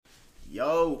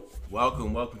Yo,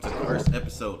 welcome to the first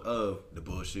episode of the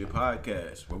Bullshit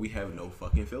Podcast, where we have no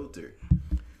fucking filter.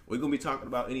 We're gonna be talking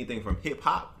about anything from hip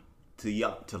hop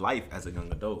to life as a young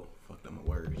adult. Fuck them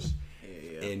words.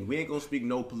 Yeah. And we ain't gonna speak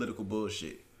no political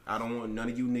bullshit. I don't want none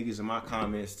of you niggas in my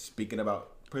comments speaking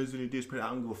about president this, president.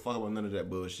 I don't give a fuck about none of that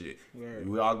bullshit. Right.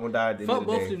 We all gonna die at the end of the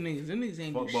day. Fuck both of them niggas. Them niggas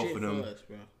ain't do shit for us,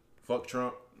 bro. Fuck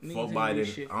Trump. Niggas fuck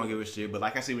Biden. I don't give a shit. But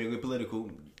like I said, we ain't get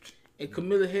political. And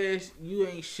Kamala Harris, you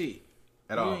ain't shit.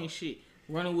 At all. You ain't shit.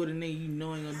 Running with a nigga you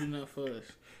know ain't gonna do nothing for us.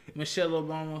 Michelle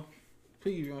Obama,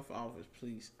 please run for office,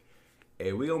 please.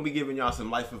 Hey, we gonna be giving y'all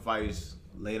some life advice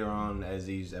later on as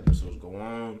these episodes go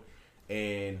on.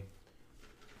 And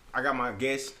I got my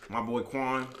guest, my boy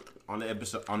Quan, on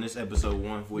this episode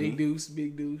 140. Big deuce.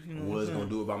 You know was gonna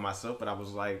do it by myself, but I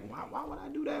was like, why would I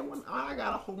do that when I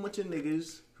got a whole bunch of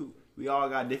niggas who we all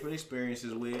got different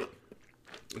experiences with.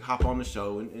 We hop on the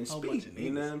show and speak.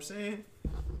 You know what I'm saying?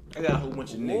 I got a whole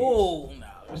bunch of niggas. Whoa,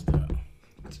 nah, stop.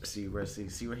 See where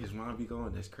his mind be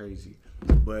going. That's crazy.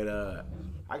 But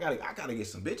I gotta get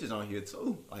some bitches on here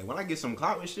too. Like when I get some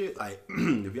clout and shit, like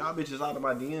if y'all bitches out of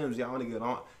my DMs, y'all wanna get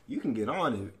on, you can get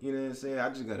on it. You know what I'm saying? I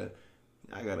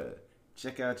gotta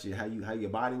check out how your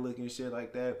body look and shit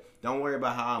like that. Don't worry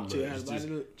about how I'm looking.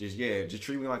 Just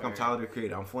treat me like I'm Tyler the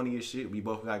Creator. I'm funny as shit. We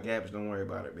both got gaps. Don't worry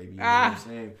about it, baby. You know what I'm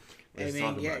saying? Let's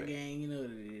talk about it. Gang, you know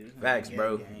what it is. Facts,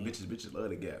 bro. Gang. Bitches love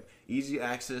the gap. Easy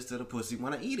access to the pussy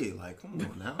when I eat it. Like, come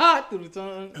on now. Through the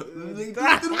tongue. through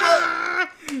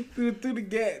the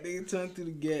gap. They tongue through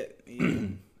the gap. Yeah.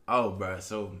 Oh, bro.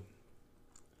 So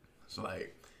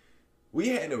like, we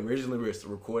had originally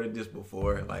recorded this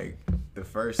before, like, the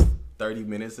first 30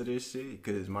 minutes of this shit,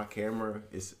 because my camera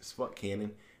is fuck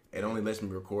Canon. It only lets me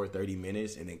record 30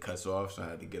 minutes and then cuts off, so I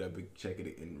had to get up and check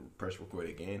it and press record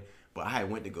again. But I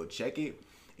went to go check it,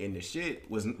 and the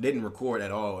shit didn't record at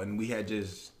all, and we had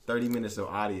just 30 minutes of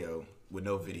audio with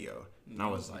no video. And I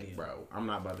was like, bro, I'm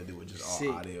not about to do it just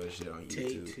all audio and shit on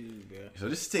YouTube. Take 2, bro. So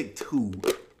this is take 2,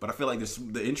 but I feel like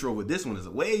the intro with this one is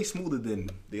way smoother than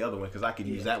the other one, because I could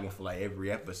use that one for like every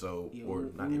episode, or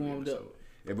not every episode.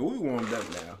 Yeah, but we warmed up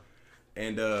now.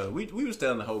 And we was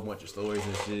telling a whole bunch of stories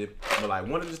and shit. But like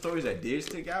one of the stories that did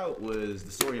stick out was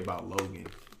the story about Logan.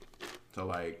 So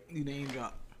like, you name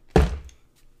drop.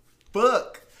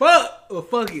 Fuck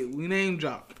it. We name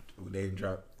drop.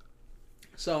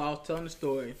 So I was telling the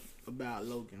story about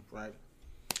Logan, right?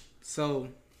 So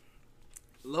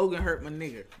Logan hurt my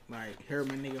nigga. Like, hurt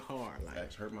my nigga hard. Like,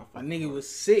 that's hurt my nigga heart. Was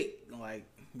sick. Like,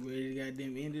 ready to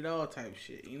goddamn end it all type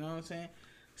shit. You know what I'm saying?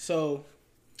 So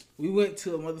we went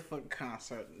to a motherfucking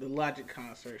concert, the Logic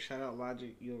concert. Shout out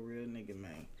Logic, you a real nigga,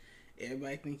 man.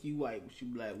 Everybody think you white, but you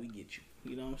black, we get you.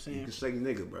 You know what I'm saying? You can say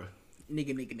nigga, bro.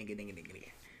 Nigga.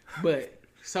 But,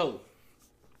 so,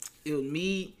 it was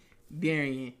me,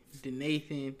 Darian,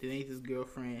 Nathan's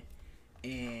girlfriend,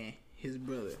 and his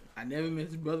brother. I never met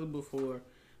his brother before,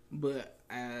 but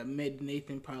I met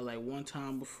Nathan probably like one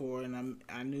time before, and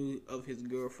I knew of his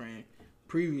girlfriend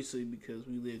previously because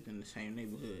we lived in the same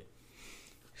neighborhood.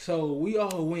 So we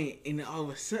all went, and then all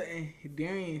of a sudden,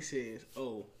 Darian says,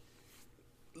 "Oh,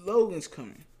 Logan's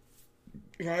coming."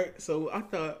 Right? So I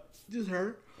thought, just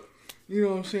her. You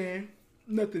know what I'm saying?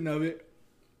 Nothing of it.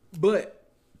 But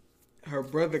her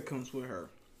brother comes with her.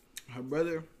 Her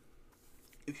brother,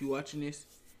 if you watching this,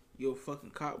 you're a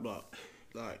fucking cop block.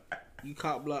 Like, you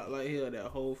cop block like hell, that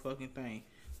whole fucking thing.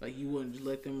 Like, you wouldn't just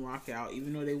let them rock out.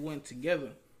 Even though they went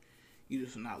together, you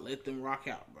just not let them rock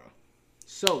out, bro.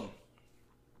 So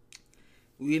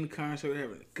we in the concert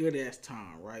having a good ass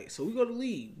time, right? So we go to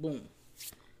leave. Boom.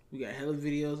 We got hella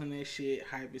videos on that shit.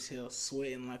 Hype as hell.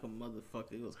 Sweating like a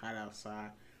motherfucker. It was hot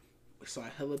outside. We saw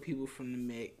hella people from the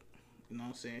Mech. You know what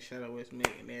I'm saying? Shout out West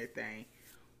Mech and everything.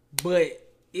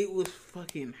 But it was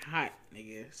fucking hot,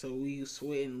 nigga. So we was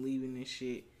sweating, leaving and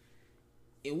shit.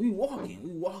 And we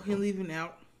walking, leaving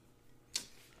out.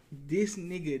 This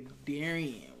nigga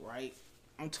Darian, right?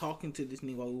 I'm talking to this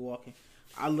nigga while we walking.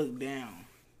 I look down.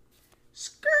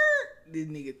 Skirt! This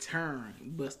nigga turn.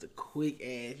 Bust a quick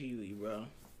ass Yui, bro.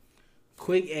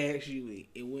 Quick ass Yui.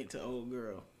 It went to old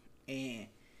girl. And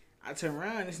I turned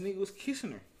around, this nigga was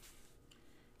kissing her.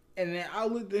 And then I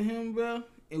looked at him, bro,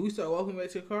 and we started walking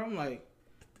back to the car. I'm like,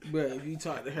 bro, if you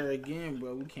talk to her again,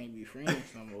 bro, we can't be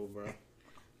friends no more, bro.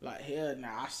 Like, hell,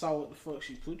 now I saw what the fuck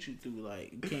she put you through.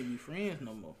 Like, you can't be friends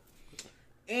no more.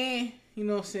 And, you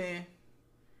know what I'm saying?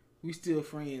 We still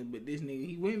friends, but this nigga,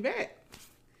 he went back.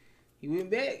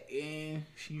 And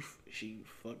she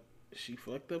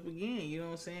fucked up again, you know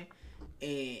what I'm saying?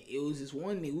 And it was this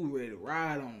one nigga we were ready to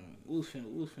ride on. We was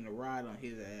finna ride on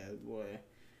his ass, boy.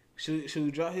 Should we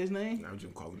drop his name? I'm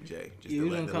just gonna call him Jay. Just Yeah, to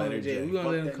we gonna call him Jay. We gonna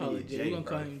let him call it Jay. We gonna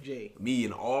bro. call him Jay. Me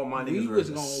and all my niggas was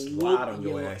gonna gonna slide on whoop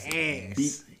your your ass.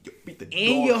 ass. Beat the And dog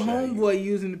your shit out of you. homeboy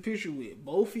using the picture with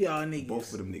both of y'all niggas.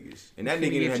 Both of them niggas. And that Finna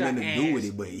nigga get didn't have nothing to your do with ass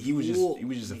it, but he was whooped,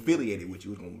 just nigga. affiliated with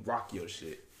you. He was gonna rock your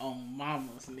shit. On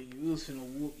mama's nigga, we was finna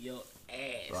whoop your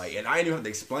ass. Like, and I didn't even have to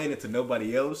explain it to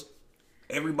nobody else.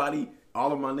 Everybody,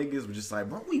 all of my niggas were just like,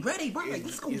 bro, we ready, bro. Like,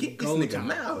 let's go It's get this go nigga time,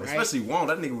 now. right? Especially Juan.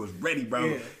 That nigga was ready, bro.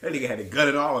 Yeah. That nigga had a gun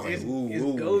and all. I was like, It's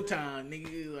ooh. go time,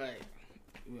 nigga. Like,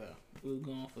 well, we was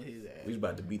going for his ass. We was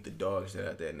about to beat the dog shit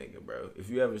out that nigga, bro. If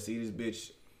you ever see this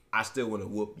bitch, I still want to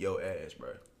whoop your ass,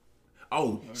 bro.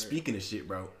 Oh, speaking of shit,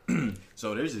 bro.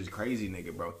 So there's this crazy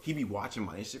nigga, bro. He be watching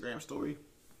my Instagram story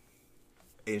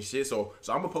and shit. So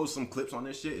I'm gonna post some clips on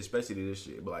this shit, especially to this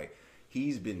shit. But like,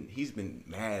 he's been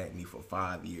mad at me for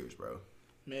 5 years, bro.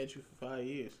 Mad at you for 5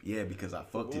 years. Yeah, because I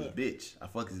fucked his What? bitch. I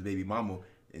fucked his baby mama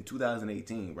in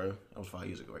 2018, bro. That was 5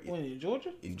 years ago, right? When in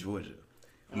Georgia? In Georgia.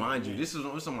 Mind you, this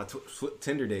was on my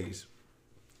Tinder days.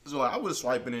 So like, I was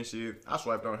swiping and shit. I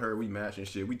swiped on her. We matched and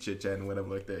shit. We chit-chatting, whatever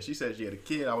like that. She said she had a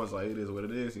kid. I was like, it is what it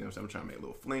is. You know what I'm saying? I'm trying to make a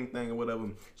little fling thing or whatever.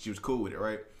 She was cool with it,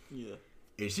 right? Yeah.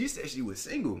 And she said she was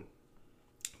single,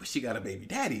 but she got a baby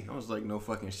daddy. I was like, no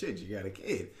fucking shit. You got a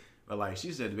kid. But like,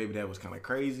 she said the baby dad was kind of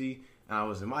crazy. And I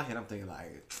was in my head, I'm thinking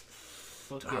like,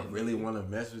 Fuck do I that, really nigga. want to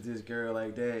mess with this girl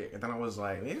like that? And then I was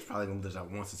like, man, it's probably gonna be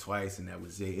like once or twice, and that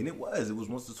was it. And it was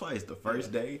once or twice. The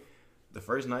first day, the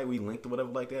first night we linked or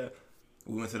whatever like that,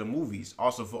 we went to the movies.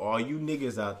 Also, for all you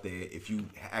niggas out there, if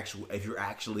you're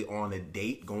actually on a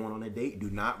date, going on a date, do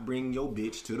not bring your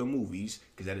bitch to the movies,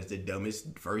 because that is the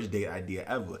dumbest first date idea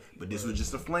ever. But this was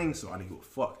just a fling, so I didn't give a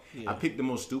fuck. Yeah. I picked the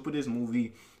most stupidest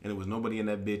movie, and there was nobody in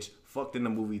that bitch. Fucked in the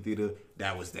movie theater.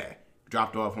 That was that.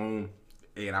 Dropped off home,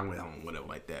 and I went home, whatever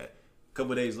like that.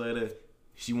 Couple days later,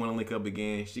 she want to link up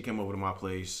again. She came over to my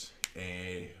place,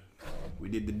 and we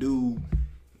did the do.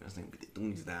 I was like, get the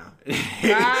things down.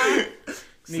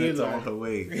 Sent her on her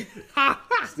way.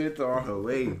 Sent her on her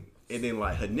way. And then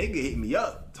like her nigga hit me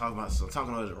up talking about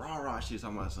all this rah shit,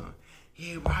 talking about something.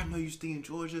 Yeah, bro, I know you stay in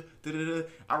Georgia. Da-da-da.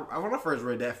 When I first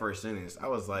read that first sentence, I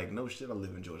was like, no shit, I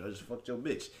live in Georgia. I just fucked your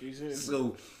bitch.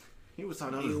 So he was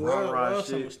talking all this rah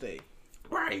shit. Mistake.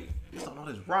 Right. He was talking all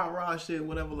this rah shit,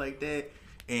 whatever like that.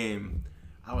 And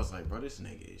I was like, bro, this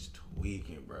nigga is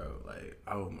tweaking, bro. Like,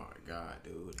 oh my God,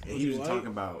 dude. And he was talking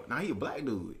about, he a black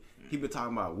dude. He been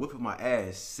talking about whipping my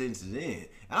ass since then.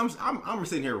 And I'm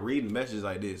sitting here reading messages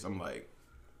like this. I'm like,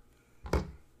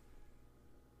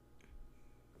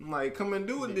 come and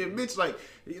do it then, bitch. Like,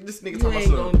 this nigga You talking about ain't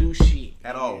something gonna do shit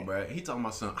at all, bro. He talking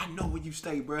about something. I know where you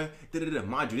stay, bro. Da-da-da.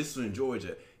 Mind you, this was in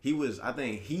Georgia. I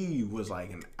think he was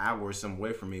like an hour or some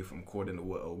away from me from according to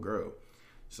what old girl.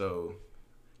 So,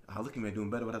 I look at me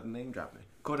doing better without the name dropping.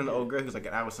 According to old girl, he was like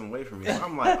an hour some away from me. So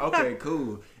I'm like, okay,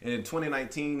 cool. And then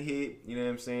 2019 hit, you know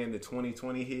what I'm saying? The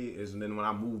 2020 hit is then when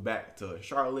I moved back to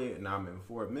Charlotte and I'm in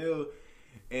Fort Mill.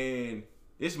 And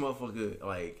this motherfucker,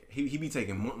 like, he be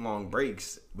taking month-long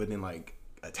breaks, but then, like,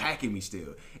 attacking me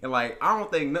still. And, like, I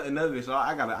don't think nothing of it. So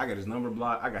I got his number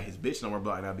blocked. I got his bitch number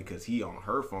blocked now because he on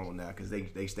her phone now because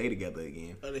they stay together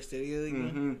again. Oh, they stay together again?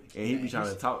 Mm-hmm. And he be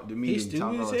trying to talk to me. He's and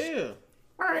talk stupid as hell.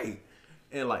 Right.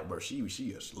 And like, bro, she a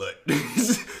slut.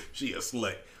 She a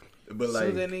slut. But like,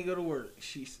 So that nigga go to work.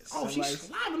 She's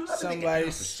slapping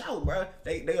somebody's for sure, bro.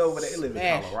 They over there live in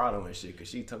smash. Colorado and shit. Cause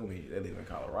she told me they live in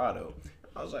Colorado.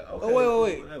 I was like, okay,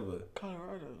 wait. whatever.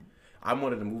 Colorado. I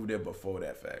wanted to move there before the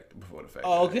fact.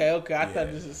 Oh, okay. I Yeah. thought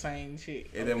this was the same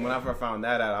shit. And then when I first found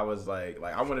that out, I was like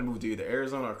I wanted to move to either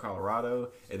Arizona or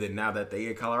Colorado. And then now that they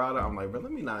in Colorado, I'm like, bro,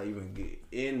 let me not even get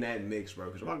in that mix, bro.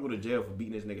 Because if I go to jail for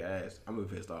beating this nigga ass, I'm gonna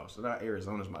be pissed off. So now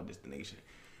Arizona's my destination.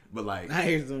 But like, Not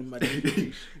Arizona, my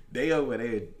destination. they over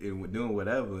there and doing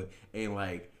whatever. And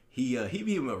like, he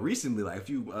beat him up recently, like a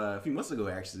few months ago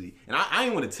actually. And I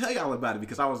didn't want to tell y'all about it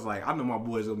because I was like, I know my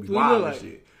boys gonna be wild and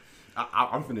shit.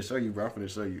 I'm finna show you, bro. I'm finna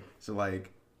show you. So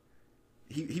like,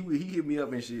 he hit me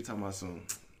up and shit talking about some,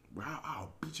 bro,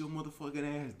 I'll beat your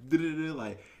motherfucking ass. Da-da-da.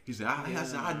 Like he said,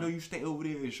 I know you stay over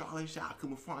there in Charlotte. I'll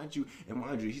come and find you. And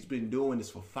mind you, he's been doing this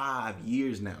for 5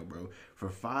 years now, bro. For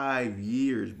 5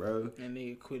 years, bro. And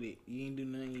nigga quit it. You ain't do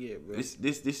nothing yet, bro. This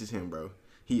is him, bro.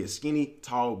 He a skinny,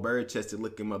 tall, bird-chested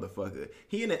looking motherfucker.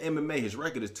 He in the MMA. His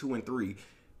record is 2-3.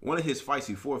 One of his fights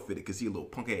he forfeited because he a little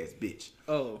punk ass bitch.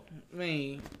 Oh,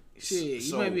 man. Shit,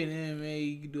 So- you might be in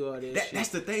MMA, you can do all that shit. That's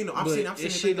the thing, though. I'm but saying, that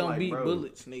shit thinking don't like, beat bro,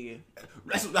 bullets, nigga.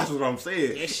 That's what I'm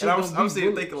saying. That shit And I'm don't beat sitting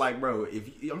bullets. thinking like, bro,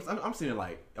 I'm sitting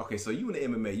like, okay, so you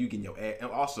in the MMA, you getting your ass,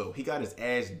 and also he got his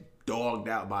ass dogged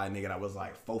out by a nigga that was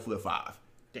like 4'5",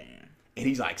 Damn. and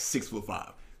he's like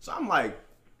 6'5". So I'm like,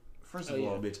 First of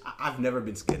all, bitch, I've never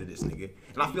been scared of this nigga,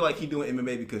 and I feel like he doing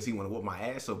MMA because he want to whoop my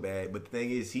ass so bad. But the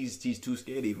thing is, he's too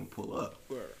scared to even pull up.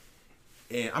 Right.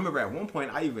 And I remember at one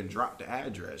point I even dropped the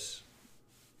address.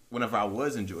 Whenever I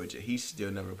was in Georgia, he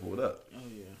still never pulled up. Oh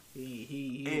yeah,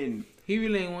 he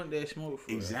really ain't want that smoke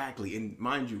for exactly. And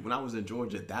mind you, when I was in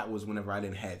Georgia, that was whenever I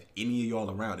didn't have any of y'all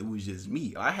around. It was just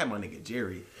me. I had my nigga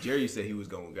Jerry. Jerry said he was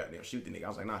going to goddamn shoot the nigga. I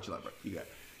was like, nah, chill out, bro. You got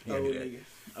it.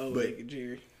 Nigga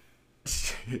Jerry.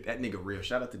 That nigga real.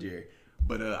 Shout out to Jerry.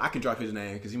 But I can drop his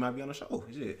name because he might be on the show.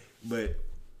 Shit. But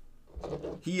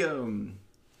he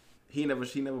never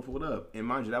pulled up. And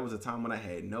mind you, that was a time when I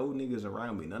had no niggas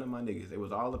around me. None of my niggas. They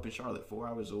was all up in Charlotte, 4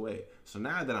 hours away. So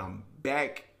now that I'm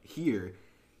back here,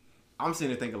 I'm sitting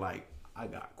there thinking like, I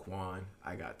got Quan,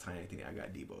 I got Tiny Anthony, I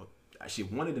got Debo.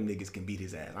 Shit, one of them niggas can beat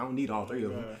his ass. I don't need all three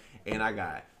of them. And I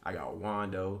got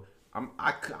Wando.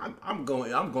 I'm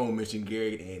going to mention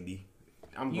Gary and Andy.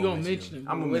 You gonna mention them?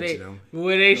 I'm gonna mention them.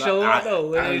 Where they show up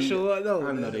though? I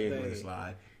know they ain't gonna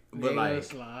slide. But like,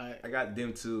 I got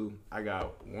them two. I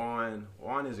got Juan.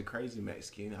 Juan is a crazy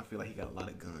Mexican. I feel like he got a lot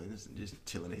of guns and just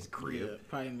chilling in his crib. Yeah,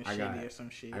 probably machete or some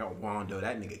shit. I got Wando.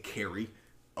 That nigga carry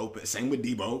open. Same with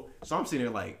Debo. So I'm sitting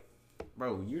there like,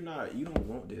 bro, you don't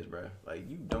want this, bro. Like,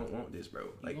 you don't want this, bro.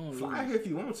 Like, fly here if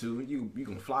you want to. You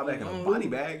can fly back in a body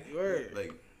bag. Right.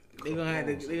 Like, they gonna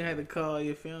have to call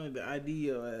your family to ID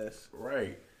your ass.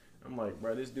 Right. I'm like,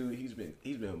 bro, this dude, he's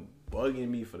been bugging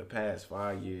me for the past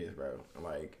 5 years, bro. I'm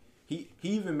like, he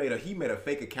even made a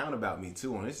fake account about me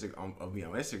too on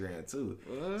Instagram too.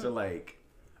 What? So like,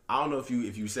 I don't know if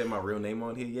you said my real name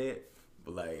on here yet,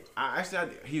 but like,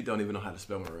 he don't even know how to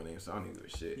spell my real name, so I don't even give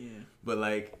a shit. Yeah. But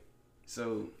like,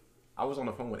 so I was on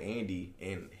the phone with Andy,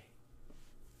 and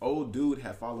old dude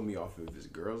had followed me off of his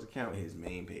girl's account, his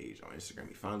main page on Instagram.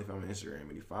 He finally found my Instagram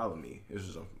and he followed me. This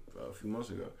was a few months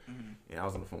ago. Mm-hmm. And I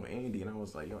was on the phone with Andy, and I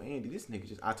was like, yo, Andy, this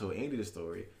nigga I told Andy the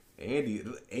story.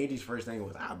 Andy's first thing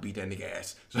was, I'll beat that nigga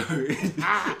ass. So,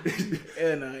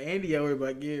 and Andy got worried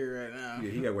about Gary right now. Yeah,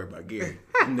 he got worried about Gary.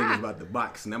 Them niggas about to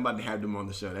box, and I'm about to have them on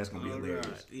the show. That's gonna be hilarious.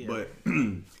 Right. Yeah. But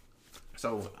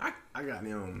so I got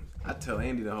him. I tell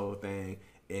Andy the whole thing,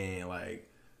 and like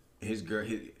his girl,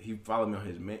 he followed me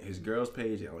on his girl's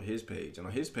page and on his page. And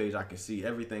on his page, I can see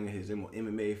everything in his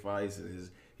MMA fights and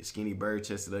his skinny bird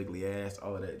chested ugly ass,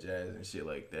 all of that jazz and shit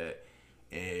like that.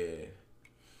 And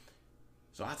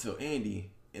so I tell Andy,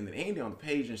 and then Andy on the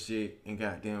page and shit, and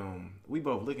goddamn, we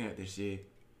both looking at this shit,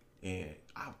 and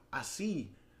I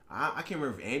see, I can't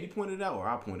remember if Andy pointed it out or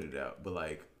I pointed it out, but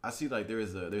like I see like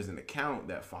there's an account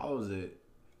that follows it,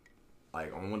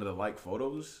 like on one of the like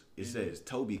photos, it says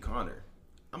Toby Connor.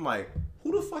 I'm like,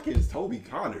 who the fuck is Toby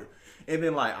Connor? And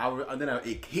then like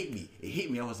it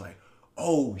hit me. I was like,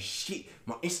 oh shit,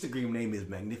 my Instagram name is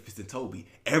Magnificent Toby.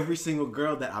 Every single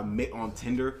girl that I met on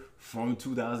Tinder from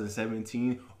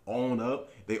 2017 on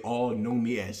up, they all know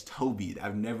me as Toby.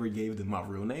 I've never gave them my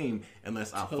real name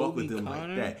unless I fuck with them Connor?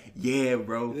 Like that. Yeah,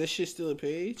 bro. Is that shit still a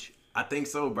page? I think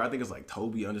so, bro. I think it's like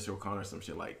Toby_Connor or some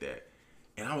shit like that.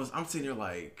 And I'm sitting there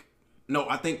like, no,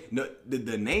 I think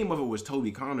the name of it was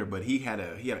Toby Connor, but the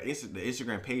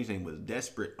Instagram page name was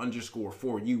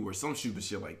Desperate_for you or some stupid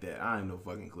shit like that. I have no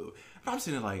fucking clue. I'm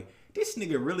sitting there like, this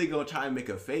nigga really gonna try and make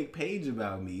a fake page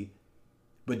about me,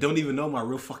 but don't even know my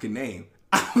real fucking name.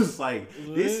 I was like,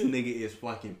 this nigga is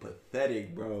fucking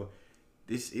pathetic, bro.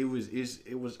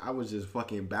 I was just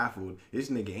fucking baffled. This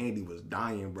nigga Andy was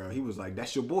dying, bro. He was like,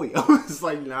 that's your boy. I was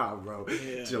like, nah, bro.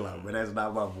 Yeah. Chill out, bro. That's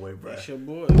not my boy, bro. That's your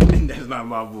boy. That's not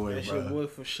my boy, that's bro. That's your boy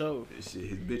for sure. Shit,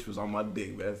 his bitch was on my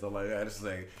dick, man. That's all I gotta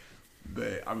say.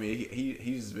 But I mean,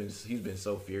 he's been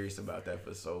so furious about that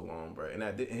for so long, bro. And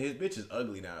his bitch is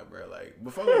ugly now, bro. Like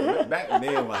before, back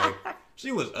then, like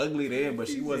she was ugly then, but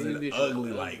she wasn't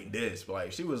ugly like this. But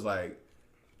like she was like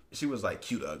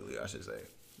cute ugly, I should say.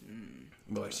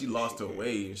 But like she lost her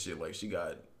weight and shit. Like she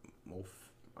got more.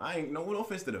 No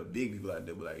offense to the big people out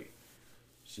there, but like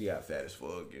she got fat as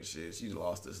fuck and shit. She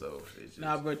lost herself.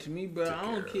 Nah, bro. To me, bro, I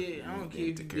don't care if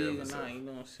you big or not. You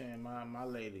know what I'm saying? My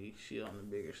lady, she on the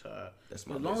bigger side. That's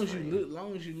my. As long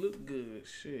as you look good,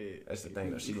 shit. That's the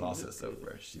thing though. She lost herself,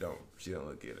 bro. She don't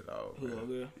look good at all.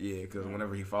 Bro. Yeah, because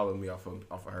whenever he followed me off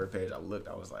of her page, I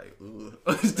was like, ugh.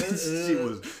 She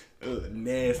was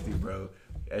nasty, bro.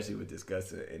 That shit was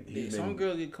disgusting. And some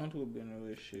girls get comfortable being in a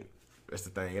relationship. That's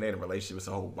the thing. It ain't a relationship. It's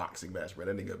a whole boxing match, bro.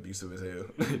 That nigga abusive as hell.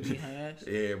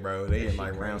 Yeah, bro. They in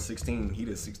like round 16. He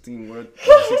the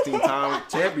 16-time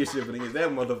championship against that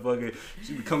motherfucker.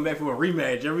 She would come back for a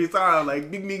rematch every time. Like,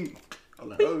 ding, ding. I'm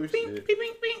like, oh, shit.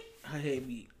 Her head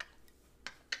beat.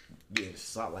 Getting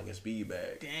shot like a speed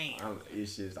bag. Damn.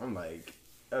 I'm like,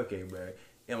 okay, bro.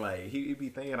 and like he be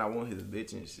thinking I want his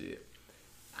bitch and shit.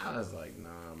 I was like, nah,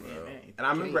 bro. Man, And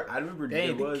I remember that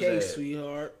ain't the case,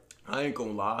 sweetheart. I ain't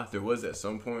gonna lie, there was at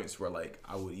some points where like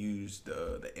I would use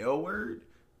the L word,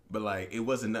 but like it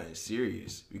wasn't nothing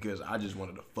serious because I just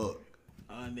wanted to fuck.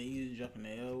 And then you dropping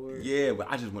the L word. Yeah,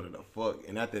 but I just wanted to fuck,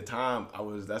 and at the time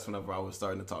that's whenever I was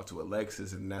starting to talk to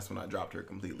Alexis, and that's when I dropped her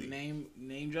completely.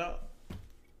 Name drop.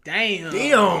 Damn.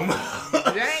 Damn.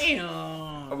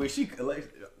 I mean, she cool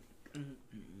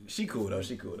though.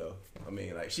 She cool though. I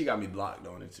mean, like she got me blocked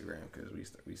on Instagram because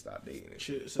we stopped dating.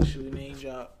 So should we name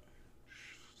drop?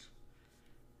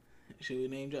 Should we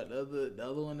name drop the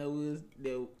other one that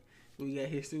we got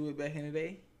history with back in the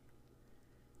day?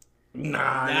 Nah.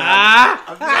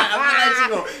 I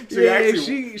feel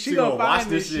like she gonna watch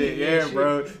this shit. Yeah,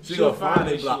 bro. She gonna find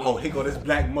it. Like, oh, here go this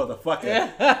black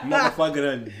motherfucker. Motherfucker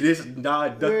done this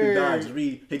dodge, duck and dodge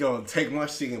me. He gonna take my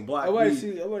shit and block me. I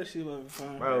want to see what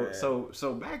find. Bro,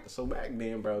 so back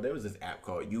then, bro, there was this app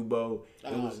called Yubo.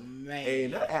 Man.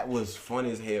 And that app was fun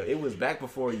as hell. It was back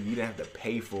before you didn't have to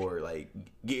pay for like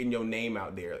getting your name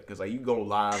out there, cause like you go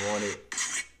live on it,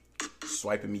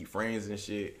 swipe and meet friends and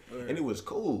shit, and it was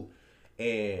cool.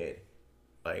 And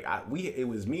like it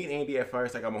was me and Andy at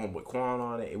first. I got my homeboy Quan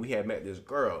on it, and we had met this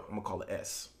girl. I'm gonna call her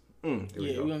S. We're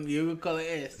gonna call her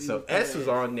S. So S was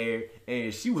on there,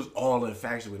 and she was all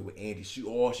infatuated with Andy. She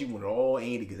wanted all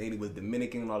Andy because Andy was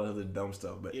Dominican and all the other dumb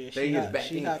stuff. But she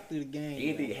hopped through the game.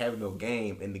 Andy didn't have no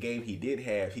game, and the game he did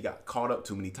have, he got caught up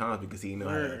too many times because he didn't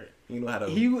know how to.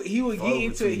 He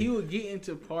would get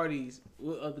into parties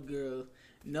with other girls,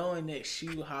 knowing that she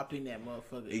would hop in that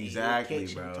motherfucker. Exactly,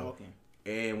 and bro. Talking.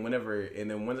 And whenever S,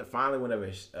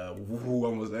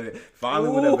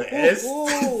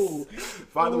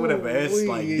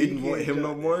 like didn't want him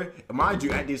no more. Mind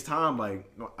you, at this time, like,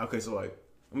 okay, so like,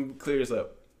 let me clear this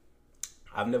up.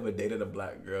 I've never dated a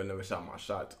black girl, never shot my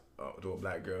shot to a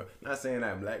black girl. Not saying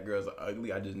that black girls are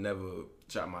ugly. I just never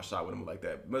shot my shot with them like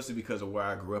that. Mostly because of where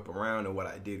I grew up around and what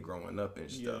I did growing up and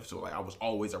stuff. Yeah. So like, I was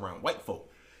always around white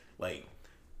folk, like,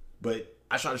 but.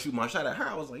 I tried to shoot my shot at her.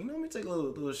 I was like, let me take a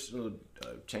little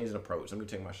change in approach. Let me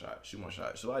take my shot, shoot my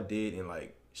shot. So I did, and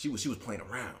like she was playing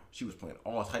around. She was playing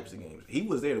all types of games. He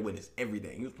was there to witness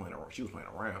everything. He was playing around. She was playing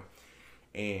around,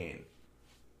 and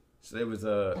so there was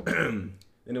then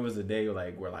there was a day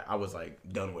where I was like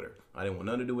done with her. I didn't want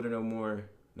nothing to do with her no more.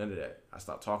 None of that. I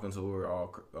stopped talking to her.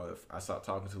 I stopped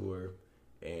talking to her.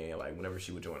 And like whenever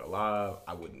she would join a live,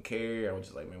 I wouldn't care. I was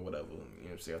just like, man, whatever. You know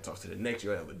what I'm saying? I'll talk to the next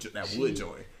girl that would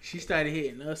join. She started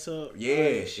hitting us up.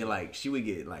 Yeah, and like she would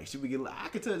get. I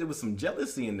could tell there was some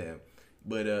jealousy in there,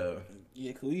 but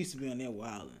yeah, cause we used to be on there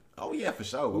wilding. Oh yeah, for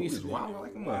sure. We was wilding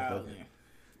like a motherfucker.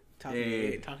 Talking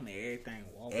to everything.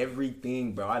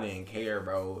 Everything, bro. I didn't care,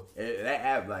 bro. That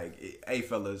app, hey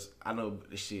fellas, I know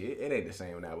the shit. It ain't the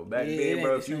same now, but back then,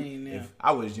 bro. If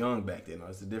I was young back then,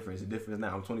 it's the difference. The difference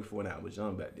now. I'm 24 now. I was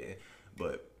young back then,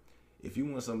 but if you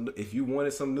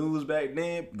wanted some news back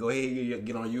then, go ahead and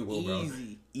get on YouTube, bro.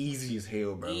 Easy as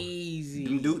hell, bro. Easy.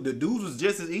 The dudes was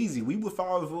just as easy. We would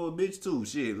fall for a bitch too.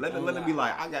 Shit, let it be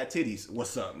like, I got titties.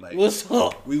 What's up? Like, what's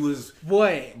up? We was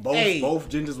both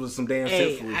genders was some damn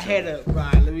shit for each other.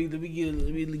 Let me get a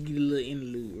little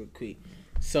interlude real quick.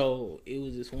 So it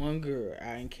was this one girl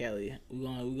out in Cali. We're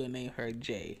gonna name her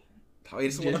J. Oh,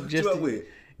 it's the one you up with?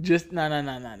 Just no.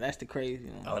 That's the crazy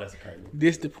one. Oh, that's crazy.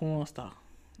 This the porn star.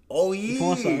 Oh yeah.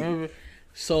 Porn star, remember?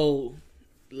 So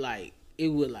like it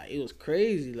was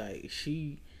crazy. Like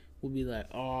she would be like,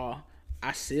 "Oh,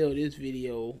 I sell this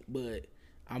video, but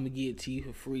I'm gonna give it to you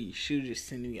for free." She was just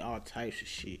sending me all types of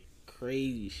shit,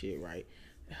 crazy shit, right?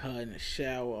 Her in the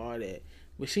shower, all that.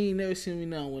 But she ain't never seen me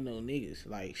nothing with no niggas.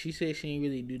 Like she said, she ain't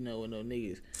really do nothing with no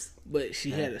niggas. But she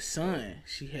had a son.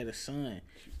 She had a son.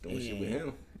 Doing shit with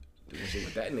him. Doing shit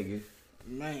with that nigga.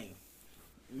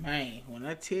 Man, when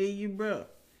I tell you, bro,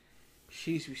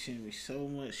 she used to be sending me so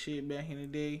much shit back in the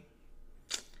day.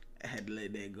 I had to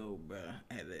let that go, bro.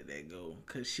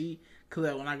 Cause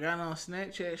like when I got on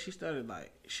Snapchat,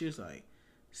 she was like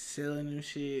selling them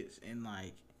shits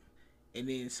and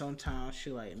then sometimes she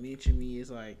like mention me as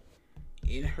like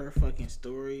in her fucking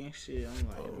story and shit. I'm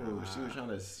like, nah.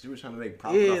 She was trying to make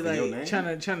profit off of your name.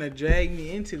 trying to drag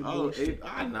me into the bullshit.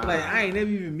 Nah. Like I ain't never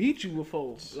even meet you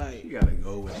before. Like you gotta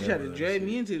go with. She tried to drag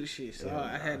me into the shit, so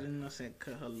I had to, you know what I'm saying,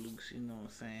 cut her loose. You know what I'm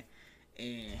saying?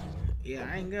 And yeah,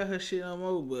 I ain't got her shit no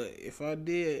more. But if I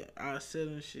did, I'll sell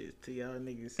them shit to y'all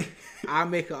niggas. I'll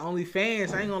make her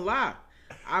OnlyFans. I ain't gonna lie.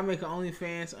 I make an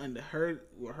OnlyFans under her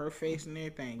with her face and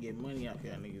everything, get money off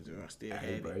y'all niggas if I still had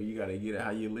it. Bro, you gotta get it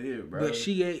how you live, bro. But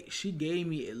she gave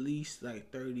me at least like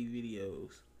 30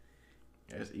 videos.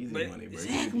 That's easy money, bro.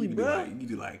 Exactly, you bro. You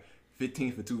do like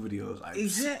 15 for 2 videos. Like,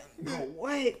 exactly. Bro,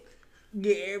 what?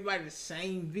 Get everybody the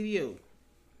same video.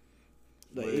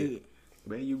 Like,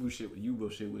 man, you bullshit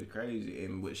was crazy,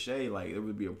 and with Shay, like it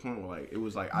would be a point where like it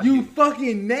was like you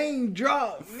fucking name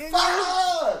drop, nigga.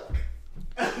 Fuck!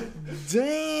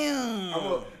 Damn.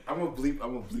 I'm gonna bleep that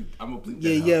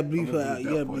Yeah, out. bleep her out.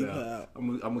 Yeah, bleep her out.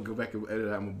 I'm gonna go back and edit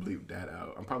it. I'm gonna bleep that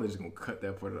out. I'm probably just gonna cut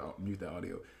that part out, mute the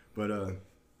audio. But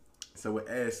so with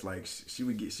S, like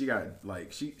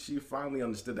she finally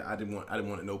understood that I didn't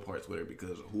want no parts with her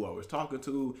because of who I was talking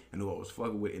to and who I was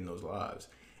fucking with in those lives.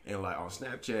 And like on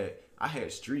Snapchat, I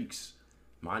had streaks.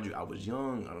 Mind you, I was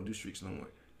young. I don't do streaks no more.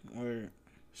 Word.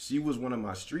 She was one of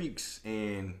my streaks,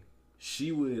 and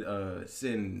she would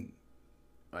send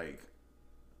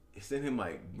him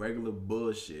like regular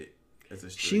bullshit as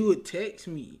a streak. She would text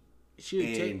me. She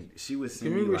would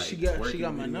send me like she got my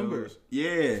videos. number.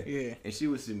 Yeah. And she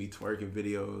would send me twerking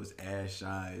videos, ass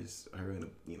shots, her in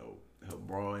her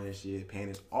bra and shit,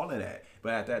 panties, all of that.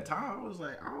 But at that time, I was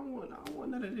like, I don't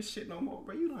want none of this shit no more,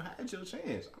 bro. You done had your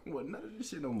chance. I don't want none of this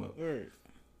shit no more. Right.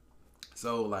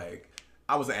 So like,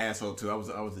 I was an asshole too. I was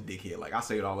a dickhead. Like, I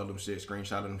saved all of them shit,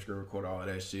 screenshotted them, screen recorded all of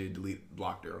that shit,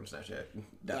 blocked her on Snapchat.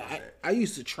 I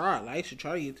used to try. Like, I used to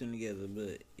try to get them together,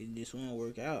 but it just wouldn't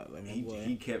work out. Like,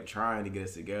 he kept trying to get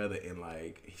us together, and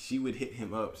like, she would hit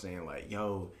him up saying like,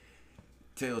 "Yo,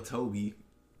 tell Toby."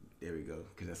 There we go,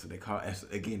 because that's what they call.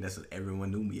 Again, that's what everyone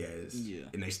knew me as,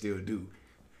 and they still do.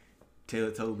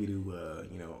 Tell Toby to,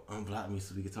 unblock me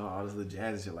so we can talk all this little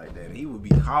jazz and shit like that. And he would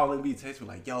be calling me, text me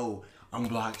like, "Yo,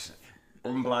 unblock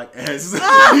ass."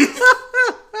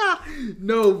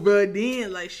 No, bro.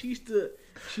 Then like she used to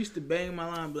bang my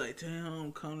line, be like,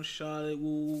 "Damn, come to Charlotte, woo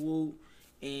woo woo,"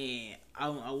 and I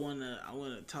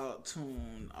wanna talk to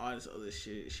him, all this other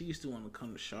shit. She used to want to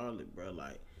come to Charlotte, bro.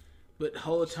 Like. But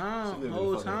whole time,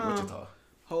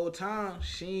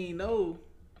 she ain't know.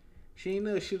 She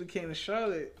would have came to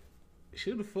Charlotte. She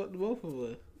would have fucked both of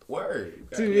us. Word.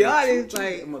 To be honest,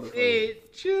 like,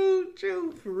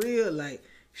 true, for real. Like,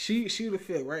 she would have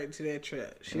fell right into that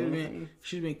trap. She'd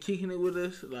been kicking it with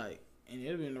us, like, and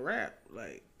it'd been a wrap.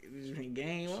 Like, it just been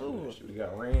game over. She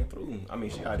got ran through. I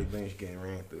mean, she already been getting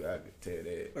ran through. I could tell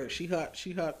that. Or she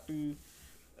hopped through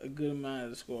a good amount of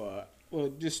the squad. Well,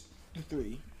 just the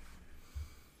 3.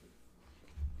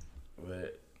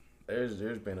 But there's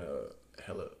been a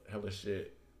hella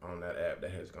shit on that app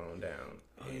that has gone down.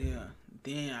 Oh yeah.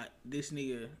 Then this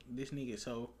nigga.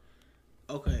 So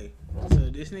okay.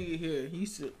 So this nigga here, he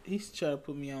used to try to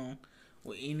put me on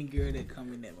with any girl that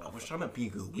come in that motherfucker. I was trying to be a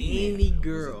good wingman. Any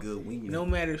girl, no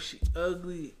matter if she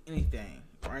ugly, anything,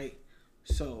 right?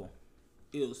 So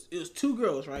it was 2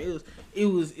 girls, right? It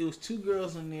was 2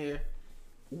 girls in there.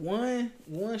 One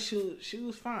she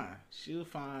was fine. She was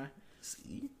fine.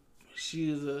 See.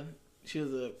 She was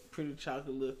a pretty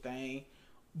chocolate little thing,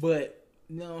 but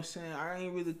you know what I'm saying, I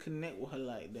ain't really connect with her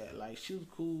like that. Like, she was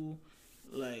cool,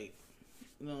 like,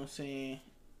 you know what I'm saying,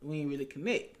 we ain't really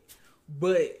connect.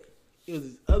 But it was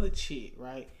this other chick,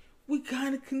 right? We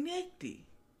kind of connected,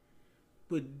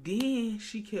 but then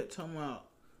she kept talking about,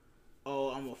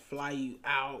 "Oh, I'm gonna fly you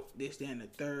out, this, that, and the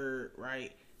third,"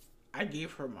 right? I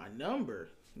gave her my number,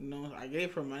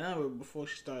 before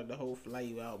she started the whole fly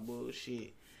you out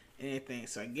bullshit. Anything.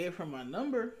 So I gave her my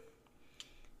number,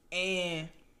 and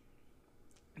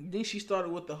then she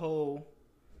started with the whole,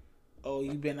 "Oh,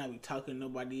 you better not be talking to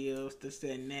nobody else," this,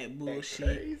 that, and that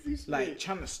bullshit. Like,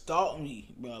 trying to stalk me,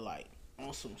 bro, like,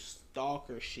 on some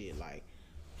stalker shit. Like,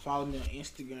 follow me on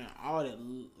Instagram, all that,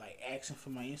 like, asking for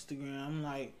my Instagram. I'm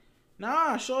like,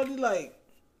 nah, shorty, like,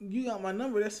 you got my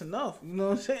number, that's enough. You know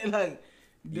what I'm saying? Like,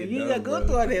 you ain't gotta go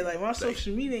through all that. Like, my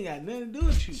social media ain't got nothing to do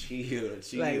with you.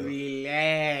 Chill. Like,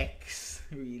 relax.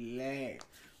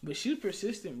 But she was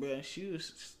persistent, bro. And she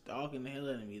was stalking the hell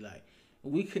out of me. Like,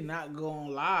 we could not go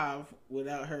on live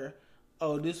without her.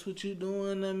 "Oh, this what you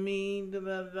doing to me?" Da,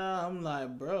 da, da. I'm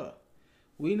like, bro,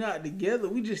 we not together.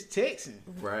 We just texting.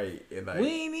 Right. And like, we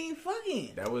ain't even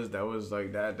fucking. That was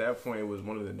like that. At that point, it was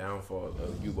one of the downfalls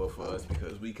of you both for us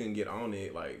because we couldn't get on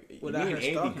it. Like, without me her and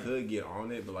Andy stalking. could get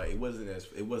on it, but like it wasn't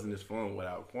as fun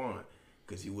without Quan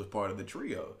because he was part of the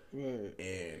trio. Right.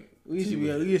 And we used to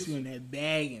be in that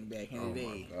bagging back in the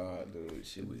day. Oh my god, dude,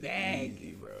 shit was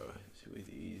easy, bro. Shit was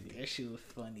easy. That shit was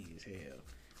funny as hell.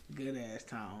 Good ass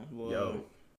times, boy.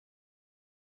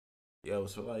 Yo.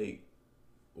 So like,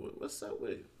 what's up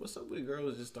with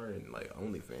girls just starting like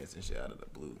OnlyFans and shit out of the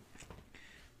blue?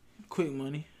 Quick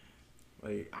money.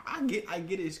 Like, I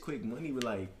get it's quick money, but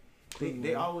like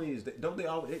they always be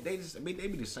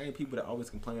the same people that always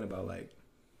complain about like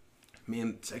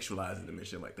men sexualizing them and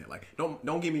shit like that. Like,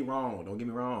 don't get me wrong. Don't get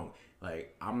me wrong.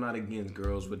 Like, I'm not against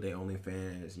girls with their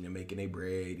OnlyFans, making their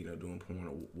bread, doing porn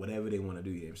or whatever they want to do.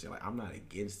 You know what I'm saying? Like, I'm not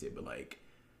against it, but like,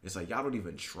 it's like y'all don't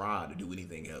even try to do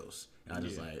anything else. And I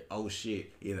just like, oh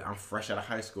shit, either I'm fresh out of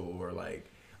high school or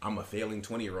like I'm a failing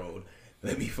 20-year-old.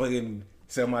 Let me fucking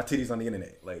sell my titties on the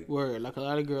internet. Like, word, like a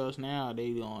lot of girls now,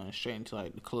 they going straight into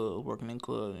like the club, working in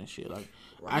clubs and shit. Like,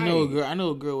 right. I know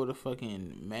a girl with a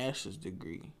fucking master's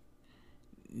degree,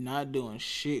 not doing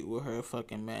shit with her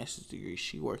fucking master's degree.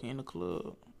 She working in the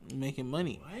club, making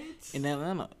money. What? In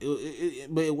Atlanta.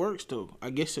 But it works though.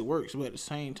 I guess it works. But at the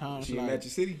same time, she it's in like,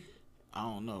 Magic City? I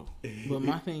don't know. But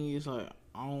my thing is like,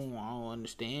 I don't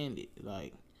understand it.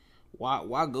 Like,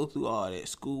 why go through all that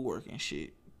schoolwork and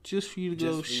shit just for you to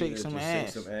go shake some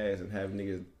ass? Shake some ass and have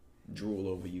niggas drool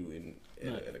over you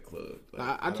at a club.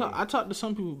 Like, I talked to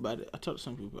some people about it. Like,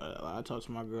 I talked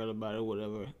to my girl about it,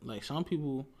 whatever. Like, some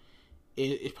people,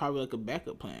 it's probably like a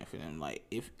backup plan for them. Like,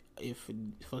 if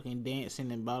fucking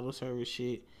dancing and bottle service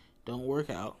shit don't work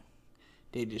out,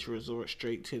 they just resort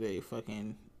straight to their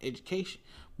fucking education.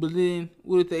 But then,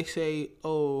 what if they say,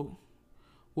 oh,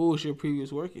 what was your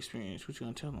previous work experience? What you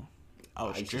gonna tell them?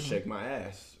 I used to shake my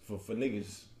ass for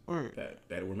niggas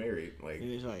that were married. Like,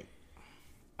 it's like,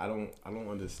 I don't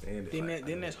understand it.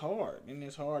 Then that's hard. Then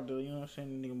that's hard though. You know what I'm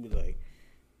saying? Nigga be like,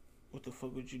 what the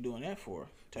fuck was you doing that for?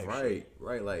 Right.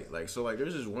 Like so like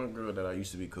there's this one girl that I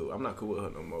used to be cool. I'm not cool with her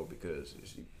no more because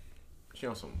she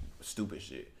on some stupid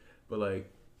shit. But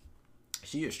like,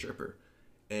 she a stripper,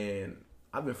 and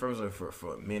I've been friends with her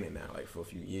for a minute now, like for a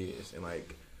few years. And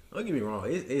like, don't get me wrong,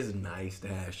 it's nice to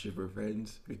have stripper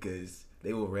friends because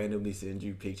they will randomly send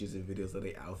you pictures and videos of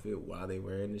their outfit while they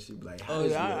wearing this shit. Like, oh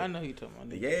yeah, I know you talking about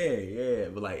that. Yeah.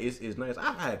 But like, it's nice.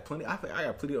 I got plenty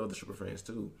of other stripper friends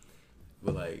too.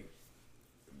 But like,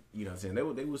 you know what I'm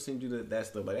saying? They will send you that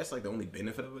stuff. Like, that's like the only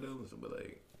benefit of it though. So, but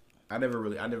like, I never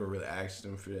really asked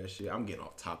them for that shit. I'm getting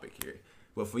off topic here.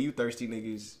 But for you thirsty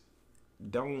niggas,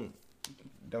 don't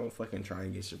fucking try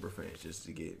and get stripper friends just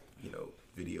to get,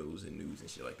 videos and news and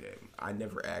shit like that. I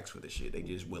never asked for the shit. They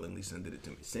just willingly sent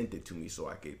it to me so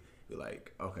I could be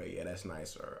like, okay, yeah, that's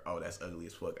nice, or oh, that's ugly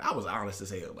as fuck. I was honest as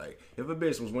hell. Like, if a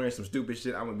bitch was wearing some stupid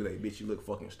shit, I'm gonna be like, bitch, you look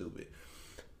fucking stupid.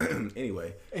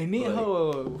 Anyway. And then,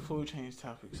 hold on, before we change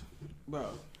topics, bro,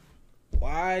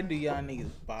 why do y'all niggas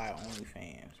buy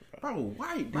OnlyFans? Bro,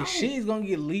 why? Bro? The shit is gonna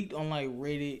get leaked on like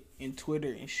Reddit and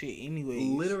Twitter and shit anyway.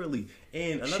 Literally.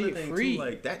 And another shit thing free. too,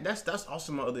 like that's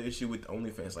also my other issue with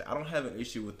OnlyFans. Like, I don't have an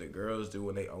issue with the girls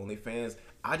doing they OnlyFans.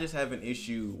 I just have an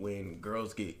issue when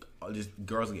girls get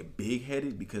big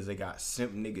headed because they got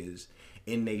simp niggas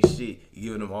in they shit,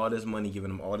 giving them all this money, giving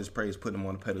them all this praise, putting them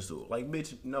on a pedestal. Like,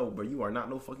 bitch, no, bro, you are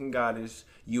not no fucking goddess.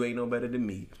 You ain't no better than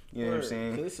me. You know what I'm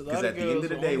saying? Because at the end of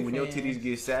the day, when your titties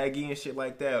get saggy and shit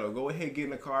like that, or go ahead get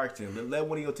in a car accident, let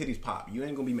one of your titties pop. You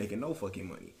ain't gonna be making no fucking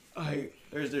money. Like,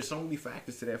 there's so many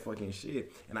factors to that fucking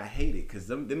shit, and I hate it because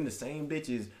them the same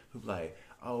bitches who be like,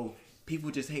 oh, people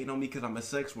just hating on me because I'm a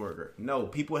sex worker. No,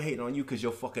 people hating on you because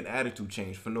your fucking attitude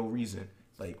changed for no reason.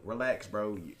 Like, relax,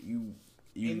 bro.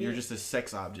 You're just a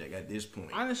sex object at this point.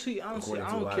 Honestly, I don't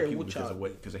care what y'all do.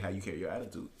 Because of how you carry your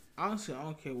attitude. Honestly, I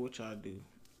don't care what y'all do.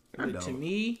 But to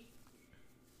me,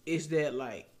 it's that,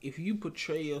 like, if you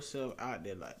portray yourself out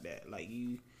there like that, like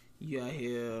you out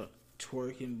here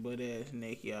twerking butt ass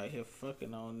naked, you out here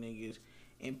fucking on niggas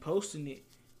and posting it,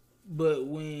 but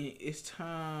when it's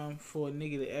time for a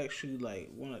nigga to actually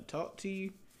like want to talk to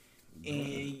you,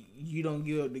 and you don't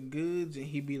give up the goods, and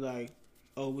he be like,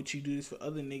 "Oh, but you do this for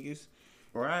other niggas."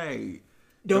 Right.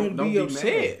 Don't be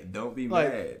upset. Mad. Don't be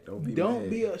like, mad. Don't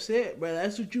be upset, bro.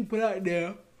 That's what you put out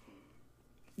there.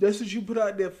 That's what you put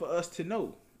out there for us to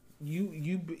know.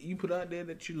 You put out there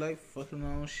that you like fucking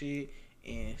on shit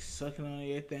and sucking on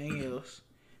everything else.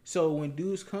 So when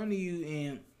dudes come to you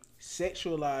and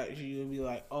sexualize you, you'll be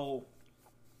like, oh,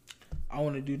 I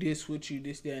want to do this with you,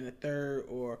 this, that, and the third,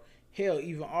 or hell,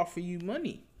 even offer you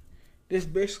money. That's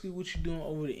basically what you're doing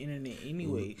over the internet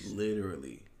anyways.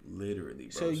 Literally, bro.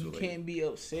 So you can't be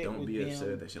upset. Don't with be them upset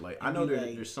at that shit. Like, I know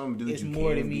there's some dudes you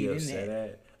can be upset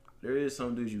at. There is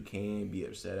some dudes you can be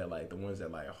upset at, like the ones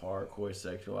that like hardcore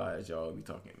sexualize. Y'all be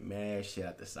talking mad shit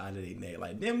at the side of their neck.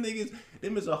 Like, them niggas,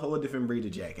 them is a whole different breed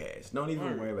of jackass. Don't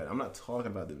even worry about it. I'm not talking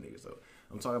about them niggas though.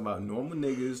 I'm talking about normal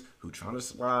niggas who trying to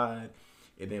slide,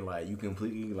 and then like you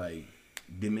completely like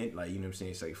dement, like, you know what I'm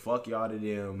saying, say fuck y'all to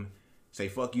them, say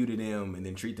fuck you to them, and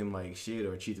then treat them like shit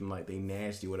or treat them like they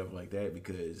nasty or whatever like that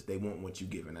because they want what you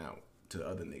giving out to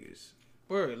other niggas.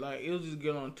 Word, like, it was this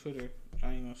girl on Twitter.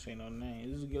 I ain't gonna say no name.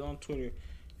 It was a girl on Twitter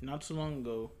not too long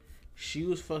ago. She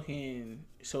was fucking.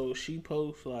 So she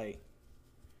posts like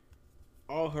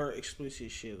all her explicit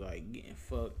shit, like getting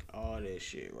fucked, all that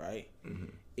shit, right? Mm-hmm.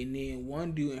 And then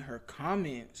one dude in her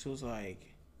comments was like,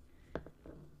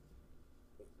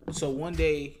 so one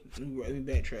day, let me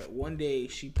backtrack. One day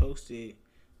she posted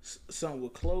something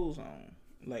with clothes on,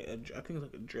 like I think it was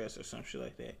like a dress or some shit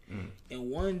like that. Mm. And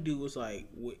one dude was like,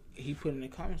 he put in the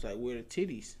comments like, "Where the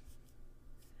titties?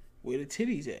 Where the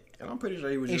titties at?" And I'm pretty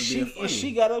sure he was just being funny. And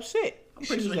she got upset. I'm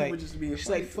pretty sure he was just being funny. She's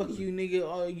like, "Fuck you, nigga!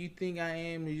 All you think I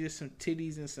am is just some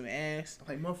titties and some ass."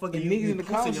 Like, motherfucker, and niggas in the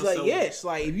comments like, yes,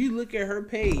 like if you look at her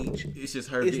page, it's just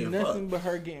her. It's getting nothing fucked.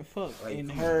 But her getting fucked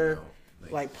and her.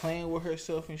 Like playing with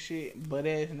herself and shit, butt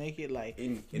ass naked. Like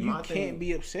you can't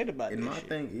be upset about that. And my shit.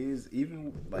 thing is,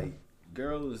 even like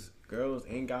girls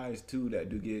and guys too that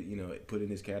do get put in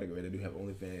this category that do have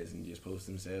OnlyFans and just post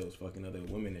themselves fucking other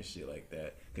women and shit like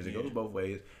that. Because it goes both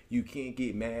ways. You can't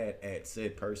get mad at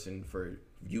said person for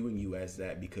viewing you as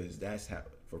that because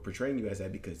for portraying you as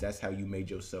that because that's how you made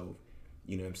yourself.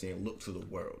 You know what I'm saying? Look to the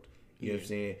world. You know what I'm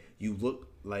saying? You look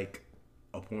like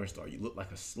a porn star. You look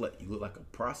like a slut. You look like a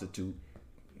prostitute.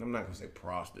 I'm not gonna say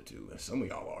prostitute, and some of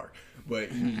y'all are,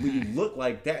 but you look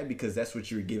like that because that's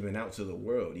what you're giving out to the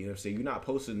world. You know what I'm saying? You're not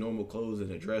posting normal clothes in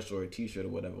a dress or a t-shirt or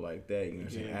whatever like that. You know what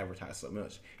I'm saying? Advertise something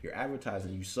else. You're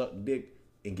advertising you suck dick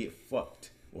and get fucked.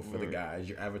 Or for the guys,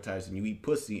 you're advertising you eat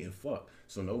pussy and fuck.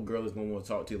 So no girl is gonna want to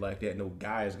talk to you like that. No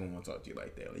guy is gonna want to talk to you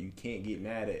like that. Like, you can't get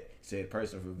mad at said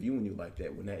person for viewing you like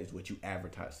that when that is what you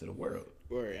advertise to the world.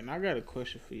 Right. And I got a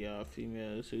question for y'all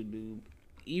females who do.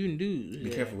 Even dudes. Be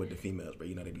careful with the females, bro.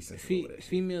 You know they be sensitive with that shit.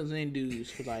 Females and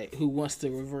dudes who wants to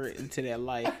revert into that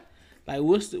life. Like,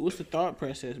 what's the thought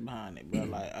process behind it, bro?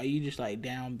 Like, are you just like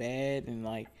down bad and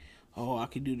like, oh, I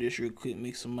could do this real quick,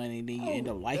 make some money, then you end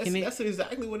up liking it? That's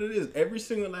exactly what it is. Every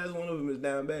single last one of them is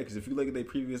down bad because if you look at their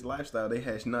previous lifestyle, they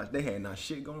had not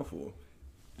shit going for them.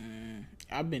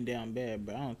 I've been down bad,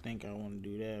 but I don't think I want to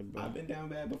do that, bro. I've been down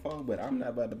bad before, but I'm not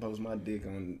about to post my dick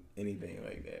on anything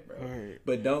like that, bro. Right.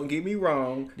 But don't get me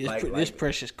wrong. This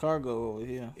precious cargo over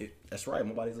here. That's right.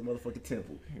 My body's a motherfucking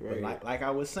temple. Right. But like I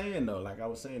was saying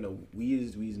though,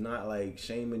 we's not like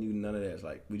shaming you. None of that. It's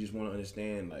like we just want to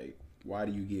understand like why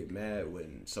do you get mad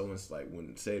when someone's like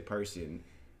when said person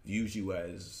views you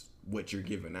as what you're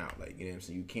giving out. Like, you know what I'm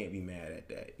saying? You can't be mad at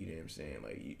that. You know what I'm saying?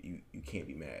 Like you can't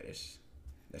be mad.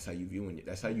 That's how you viewing it.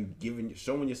 That's how you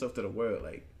showing yourself to the world.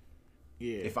 Like,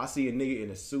 yeah. If I see a nigga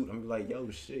in a suit, I'm like, yo,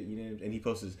 shit, you know. And he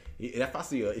posts. If I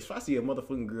see a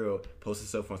motherfucking girl post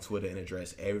herself on Twitter in a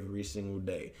dress every single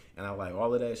day, and I like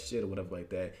all of that shit or whatever like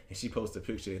that, and she posts a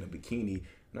picture in a bikini.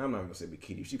 Now I'm not gonna say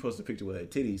bikini. If she posts a picture with her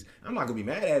titties, I'm not gonna be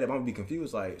mad at it. I'm gonna be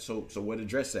confused. Like, so where the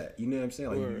dress at? You know what I'm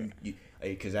saying? Like,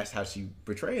 because that's how she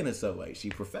portraying herself. Like, she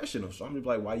professional. So I'm gonna be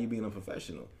like, why you being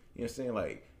unprofessional? You know what I'm saying?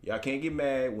 Like, y'all can't get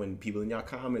mad when people in y'all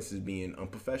comments is being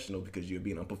unprofessional because you're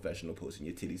being unprofessional posting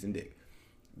your titties and dick.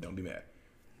 Don't be mad.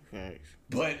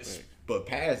 Thanks. But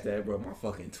past that, bro, my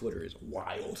fucking Twitter is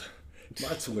wild.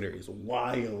 My Twitter is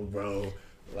wild, bro.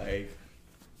 Like,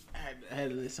 I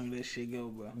had to let some of that shit go,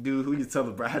 bro. Dude, who you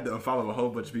telling, bro? I had to unfollow a whole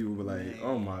bunch of people. But like, man.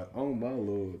 oh my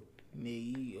lord.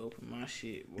 Nigga, you open my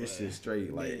shit, boy. It's just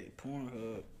straight like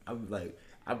Pornhub. I'm like.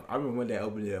 I remember one day I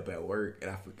opened it up at work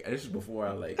and I forgot. This was before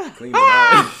I like cleaned it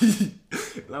out.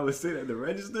 And I was sitting at the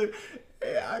register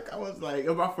and I was like,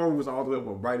 my phone was all the way up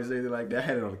on brightest anything like that. I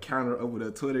had it on the counter over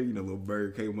the Twitter. You know, little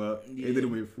bird came up and then it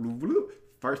went bloop.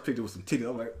 First picture was some titties.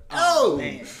 I'm like, oh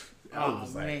man. I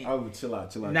was like, oh, chill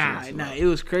out. Nah, it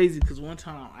was crazy because one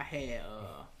time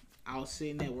I was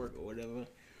sitting at work or whatever.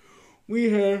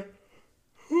 We had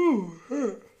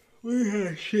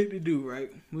shit to do,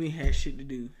 right?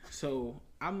 So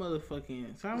I'm on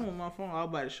my phone. I was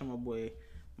about to show my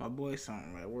boy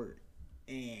something at work,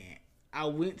 and I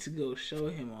went to go show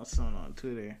him on something on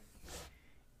Twitter,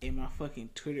 and my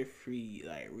fucking Twitter feed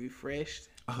like refreshed.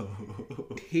 Oh,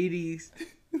 titties,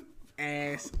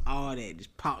 ass, all that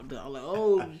just popped up. I'm like,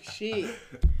 oh shit,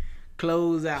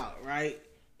 close out, right?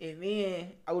 And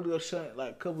then I would go show him,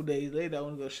 like a couple days later. I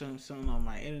want to go show him something on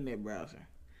my internet browser.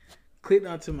 Clicked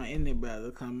onto my internet browser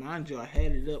because mind you, I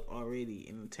had it up already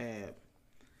in the tab.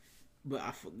 But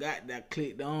I forgot that I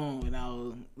clicked on when I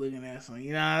was looking at something.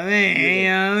 You know what I mean? Yeah. You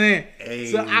know what I mean? Hey.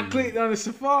 So I clicked on the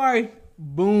Safari.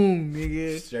 Boom,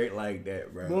 nigga. Straight like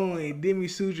that, bro. Boom. And Demi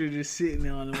Sutra just sitting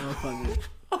there on the motherfucker.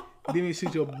 Demi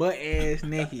Sutra butt ass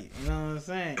naked. You know what I'm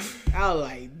saying? I was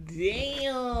like, damn.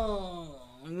 You know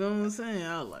what I'm saying?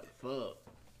 I was like, fuck.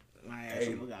 My ass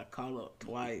got called up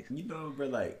twice. You know, bro,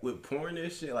 like with porn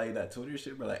and shit, like that Twitter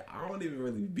shit, bro, like I don't even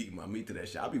really beat my meat to that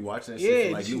shit. I be watching that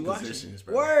shit for like new positions,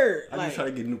 bro. Word. I just try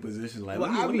to get new positions. Like, let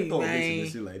me throw a bitch in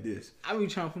this shit like this. I be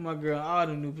trying to put my girl in all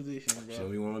the new positions, bro.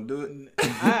 So you want to do it?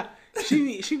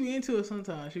 She be into it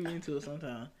sometimes.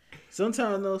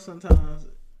 Sometimes no, sometimes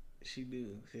she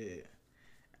do. Shit.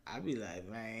 I be like,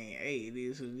 man, hey, it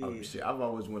is what it Oh is. shit! I've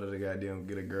always wanted to goddamn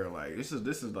get a girl like this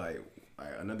is like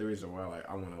another reason why like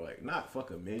I want to like not fuck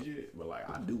a midget, but like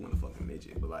I do want to fuck a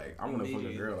midget, but like I want to fuck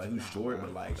a girl like who's short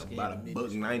but like about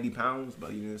 £190,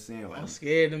 but you know what I'm saying? Like I'm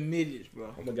scared of midgets, bro.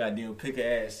 I'm gonna goddamn pick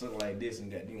her ass something like this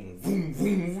and goddamn boom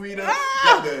boom, you know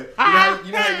how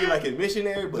you be like a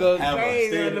missionary, but Go have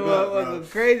crazy a on the standing up, bro. motherfucker.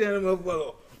 Crazy on the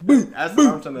motherfucker. That's what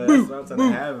I'm trying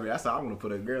to have her. That's how I want to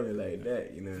put a girl in like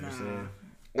that. You know what I'm saying?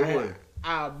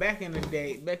 Or back in the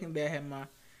day, I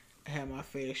had my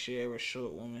fair share of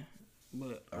short women,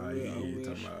 but other than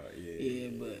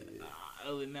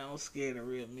that, I'm scared of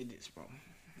real midgets, bro.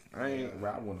 I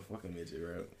want to fuck a midget,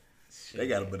 bro. Shit. They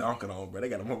got a badonkin on, bro. They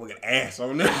got a motherfucking ass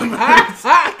on them.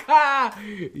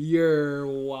 You're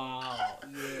wild.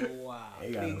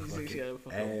 They got a fucking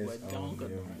ass on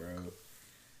them, bro.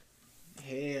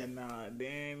 Hell nah,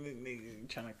 damn, this nigga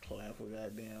trying to clap for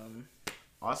goddamn.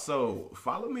 Also,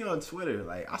 follow me on Twitter.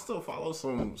 Like, I still follow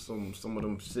some of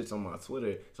them shits on my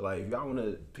Twitter. So, like, if y'all want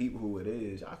to peep who it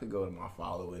is, y'all could go to my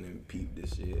following and peep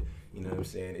this shit. You know what I'm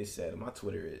saying? It's said my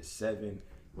Twitter is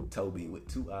 7Toby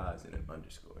with 2 eyes and an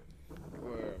underscore.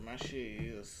 Word, my shit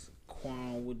is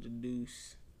Quan with the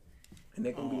deuce. And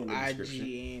they're gonna be in the description.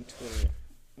 IG and Twitter.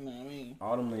 You know what I mean?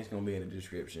 All them links gonna be in the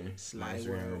description. My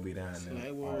Instagram gonna be down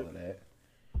there. All of that.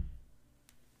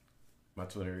 My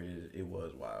Twitter it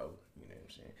was wild. You know what I'm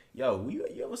saying? Yo,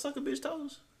 you ever suck a bitch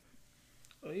toes?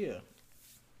 Oh yeah.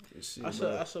 Shit, I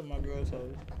suck my girl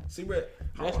toes. See, bro,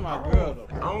 that's my girl though.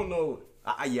 I don't know.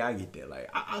 I get that. Like,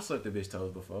 I sucked a bitch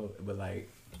toes before, but like,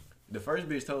 the first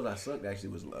bitch toes I sucked actually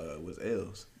was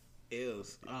L's.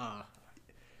 L's.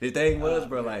 The thing was,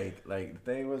 bro, like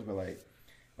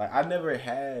I never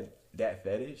had that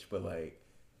fetish, but like,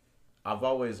 I've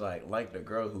always like liked a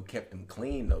girl who kept them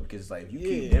clean though, because like if you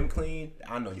keep them clean,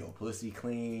 I know your pussy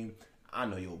clean, I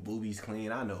know your boobies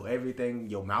clean, I know everything,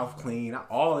 your mouth clean,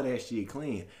 all of that shit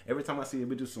clean. Every time I see a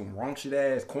bitch do some wrong shit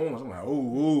ass corners, I'm like,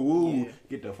 ooh,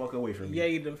 get the fuck away from me. Yeah,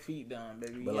 get them feet down,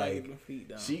 baby. But like, get them feet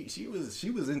down. She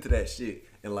was into that shit,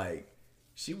 and like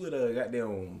she would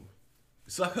goddamn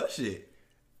suck her shit.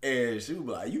 And she would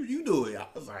be like, you do it. I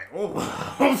was like, oh,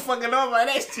 I'm fucking up by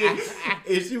that shit.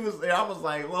 And I was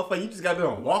like, well, fuck, you just got to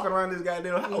walk around this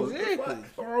goddamn house. Exactly.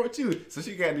 What's wrong with you? So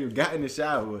she got in the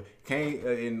shower, came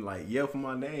and like yelled for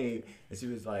my name. And she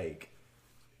was like,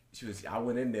 I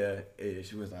went in there and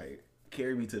she was like,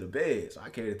 carry me to the bed. So I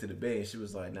carried her to the bed and she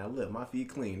was like, now look, my feet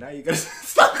clean. Now you gotta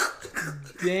suck.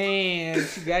 Damn,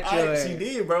 she got your ass. She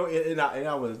did, bro. And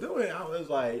I was doing it. I was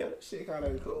like, yo, this shit kind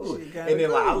of cool. And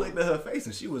then like I looked at her face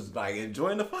and she was like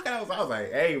enjoying the fuck out. I was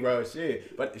like, hey, bro,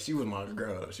 shit. But she was my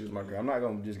girl. I'm not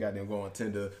gonna just goddamn go on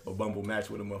Tinder or Bumble match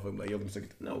with a motherfucker like, yo, let me suck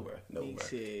it. No, bro.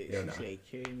 She said,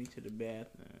 carry me to the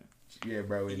bathroom. Yeah,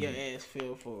 bro. And your ass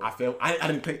fell for it. I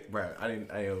didn't pick, bro. I didn't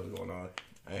know what was going on.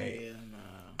 Hell nah.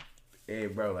 Yeah,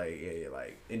 bro.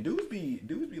 Like, and dudes be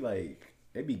like,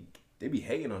 they be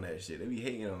hating on that shit. They be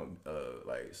hating on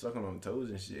like sucking on toes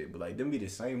and shit. But like them be the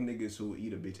same niggas who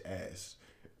eat a bitch ass.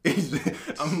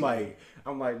 I'm like,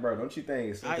 bro, don't you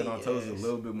think sucking on toes is a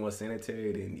little bit more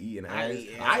sanitary than eating ass?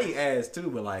 I eat ass too,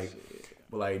 but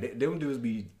like them dudes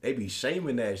be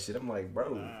shaming that shit. I'm like,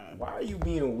 bro, why are you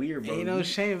being weird, bro? Ain't no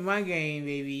shame in my game,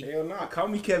 baby. Hell nah, call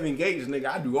me Kevin Gates, nigga.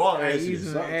 I do all that shit.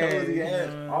 Suck toes, eat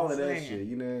ass, all of that shit.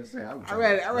 You know what I'm saying? I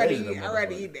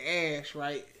rather eat the ass,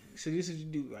 right? So this is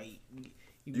what you do, right?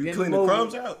 You clean the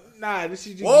crumbs out? Nah, this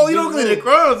is whoa, you don't clean the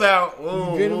crumbs out.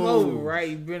 Whoa, you bend them over, right?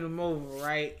 You bend them over,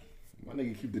 right? My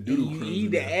nigga keep the doodle crumbs. You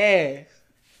eat the ass,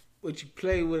 but you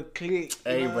play with a click.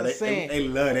 Hey, but they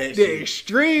love that shit. The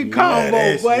extreme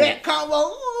combo, boy. That combo,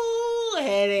 ooh,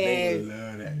 had they ass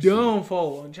love that dumb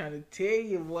for. I'm trying to tell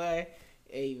you, boy.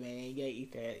 Hey man, you gotta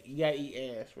eat that. You gotta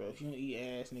eat ass, bro. If you don't eat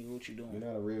ass, nigga, what you doing? You're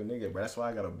not a real nigga, bro. That's why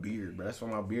I got a beard, bro. That's why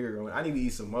my beard. I need to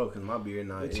eat some more because my beard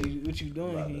not. What you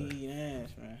doing if you ain't eating ass,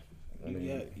 man?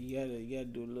 You gotta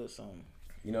do a little something.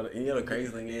 You know the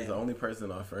crazy thing is the only person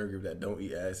in our friend group that don't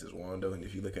eat ass is Wando, and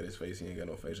if you look at his face, he ain't got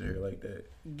no facial hair like that.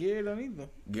 Gary don't either.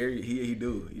 Gary, he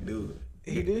do. He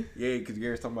do? Yeah, because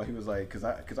Gary's talking about he was like, because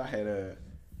I had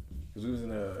because we was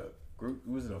in a group,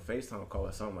 we was in a FaceTime call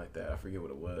or something like that. I forget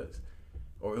what it was.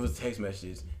 Or it was text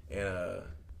messages, and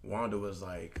Wanda was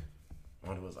on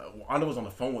the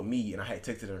phone with me, and I had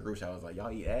texted in a group chat. I was like, y'all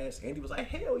eat ass? Andy was like,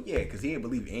 hell yeah, because he didn't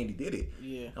believe Andy did it.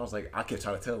 Yeah. I was like, I kept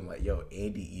trying to tell him, like, yo,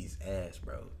 Andy eats ass,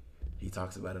 bro. He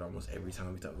talks about it almost every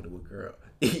time we talking to a girl.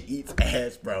 He eats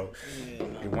ass, bro. Yeah.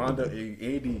 And Wanda and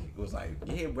Andy was like,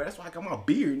 yeah, bro, that's why I got my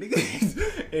beard,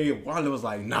 nigga. And Wanda was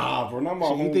like, nah, bro, not my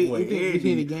So homeboy you think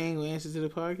Andy. the gang will answer to the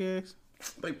podcast?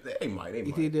 They might.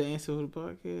 You think they'll answer to the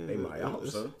podcast? They might. I hope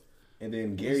so. And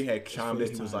then Gary had chimed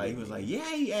in. He was like,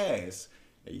 yeah, he asked.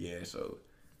 Yeah, so.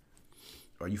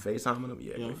 Are you FaceTiming them?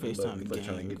 Yeah, I'm FaceTiming the gang.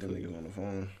 Trying to get them niggas on the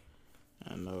phone.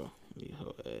 I know. These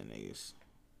whole ass niggas.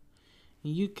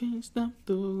 You can't stop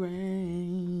the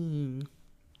rain.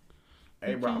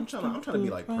 Hey, bro, I'm trying to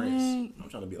be like Prince. I'm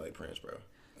trying to be like Prince, bro.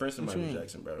 Prince and Michael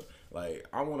Jackson, bro. Like,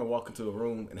 I want to walk into a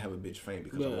room and have a bitch faint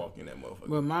because I walk in that motherfucker.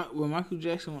 But Michael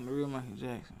Jackson want the real Michael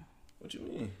Jackson. What you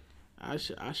mean? I'll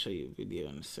show you a video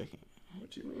in a second.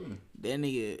 What you mean? That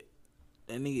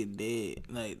nigga dead.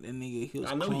 Like, that nigga, he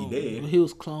was I know cloned. he dead. He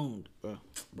was cloned, bro.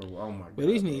 Bro, oh my god. But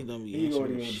these niggas don't be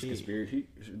answering this shit. conspiracy.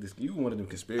 You one of them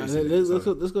conspiracy.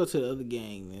 Let's go to the other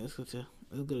gang, man. Let's go to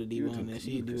Debo on that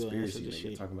shit. Debo answer the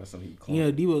shit. Talking about something he cloned.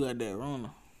 Yeah, Debo got that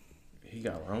Rona. He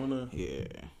got Rona? Yeah.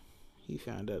 He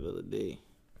found out the other day.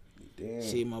 Damn.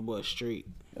 See my boy straight.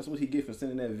 That's what he get for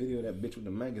sending that video of that bitch with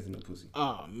the maggots in the pussy.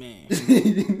 Oh, man.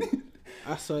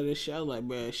 I saw this shit. I was like,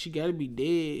 bro, she gotta be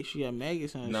dead. She got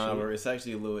maggots on her Nah, shit. bro, it's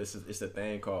actually it's a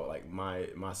thing called like my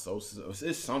sources.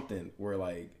 It's something where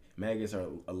like maggots are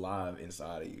alive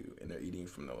inside of you and they're eating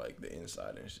from the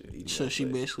inside and shit. So she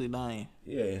basically dying.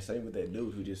 Yeah, and same with that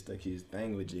dude who just stuck his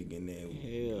thingamajig in there.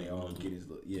 Hell and they all get his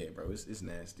little, yeah, bro, it's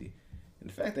nasty. And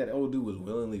the fact that old dude was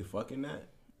willingly fucking that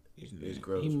is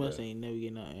gross. He must bro. ain't never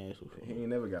get no ass before. He ain't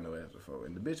never got no ass before,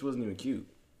 and the bitch wasn't even cute.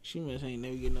 She must ain't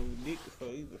never get no dick before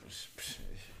either.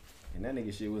 And that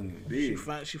nigga shit wasn't even big.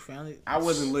 She found it. I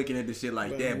wasn't looking at the shit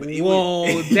like that, but it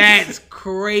whoa, was. that's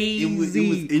crazy. It was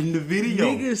in the video.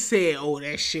 Niggas said, "Oh,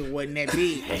 that shit wasn't that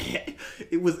big."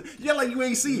 It was. Yeah, like you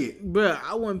ain't see it, bro.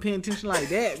 I wasn't paying attention like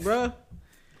that, bro.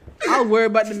 I was worried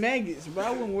about the maggots, bro.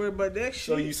 I wasn't worried about that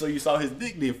shit. So you saw his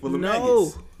dick there full of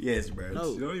maggots. Yes, bro.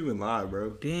 No. Don't even lie,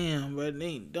 bro. Damn, bro.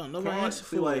 Don't nobody answer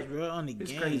for like, us, bro. On the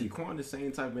it's game. crazy. Quan the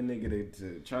same type of nigga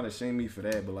to try to shame me for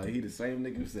that, but like he the same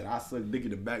nigga who said I suck dick in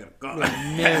the back of the car.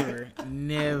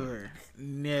 Never,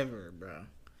 bro.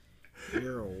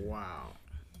 You're wild.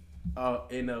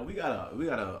 And we got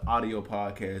a audio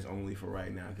podcast only for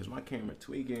right now because my camera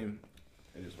tweaking.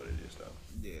 It is what it is, though.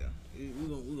 Yeah, we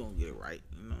gonna get it right.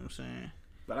 You know what I'm saying?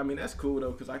 But I mean that's cool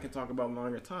though because I can talk about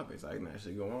longer topics. I can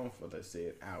actually go on for let's say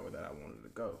an hour that I wanted to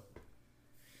go.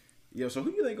 Yo, so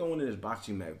who you think gonna win in this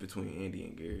boxing match between Andy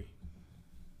and Gary?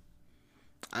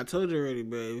 I told you already,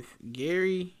 bro. If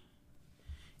Gary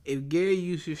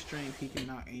used his strength, he can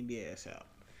knock Andy ass out.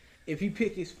 If he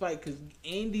pick his fight, because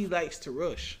Andy likes to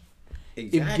rush.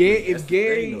 Exactly. If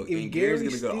Gary's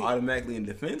gonna go automatically in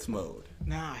defense mode.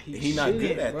 Nah, he not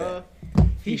good at that.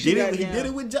 He did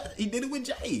it with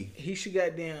Jay. He should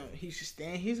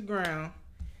stand his ground,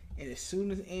 and as soon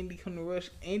as Andy come to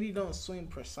rush, Andy don't swing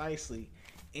precisely.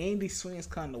 Andy swings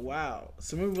kind of wild.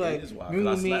 So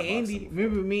remember me and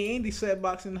Andy slap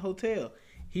boxing in the hotel.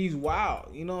 He's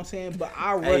wild, you know what I'm saying? But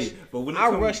I rushed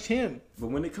him.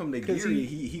 But when it come to Gary,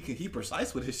 he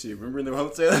precise with his shit. Remember in the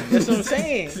hotel? That's what I'm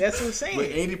saying.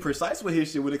 But Andy precise with his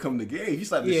shit when it come to Gary. He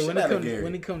slapped the shit out of Gary.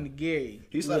 When it come to Gary,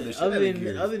 he slapped the shit out of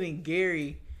Gary. Other than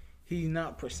Gary, he's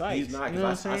not precise. He's not.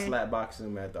 Because I slap boxed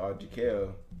him at the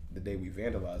RGKL the day we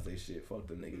vandalized that shit. Fuck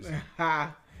them niggas.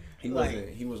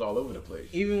 He was all over the place.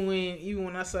 Even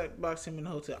when I slap boxed him in the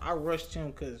hotel, I rushed him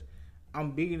because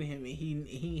I'm bigger than him and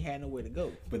he had nowhere to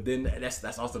go. But then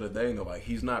that's also the thing though. Like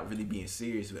he's not really being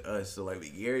serious with us. So like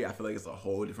with Gary, I feel like it's a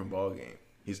whole different ball game.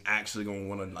 He's actually gonna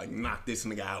want to like knock this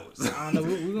nigga out. I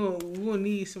don't know. We're gonna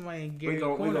need somebody in Gary's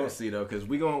corner. We gonna see though, because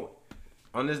we gonna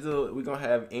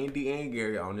have Andy and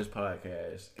Gary on this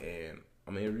podcast, and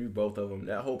I'm gonna interview both of them.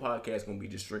 That whole podcast gonna be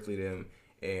just strictly them,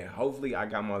 and hopefully I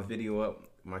got my video up,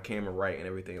 my camera right, and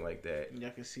everything like that.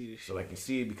 Y'all can see this shit. So I can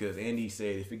see it because Andy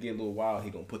said if it get a little wild, he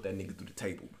gonna put that nigga through the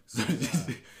table.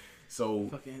 So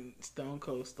fucking Stone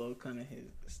Cold stole kind of his.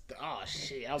 Oh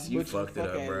shit! You fucked it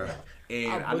up, bro.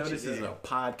 And I know this is a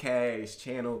podcast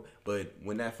channel, but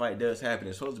when that fight does happen,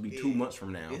 it's supposed to be 2 months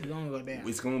from now. It's gonna go down.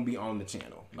 It's gonna be on the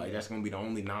channel. Like that's gonna be the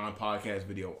only non-podcast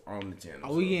video on the channel.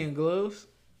 Are we getting gloves?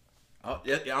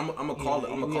 Yeah, I'm gonna call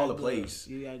it. I'm gonna call a place.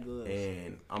 You got gloves.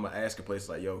 And I'm gonna ask a place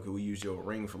like, yo, could we use your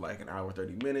ring for like an hour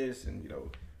 30 minutes, and you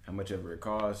know how much ever it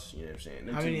costs. You know what I'm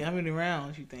saying? How many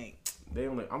rounds you think? We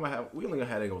only gonna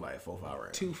have to go like 4-5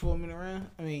 rounds. 2 4-minute rounds.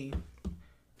 I mean,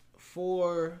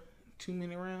 4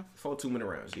 2-minute rounds. 4 2-minute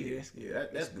rounds. Yeah,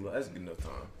 that's good enough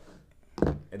time.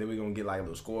 and then we're gonna get like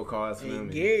little scorecards for them.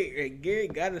 Gary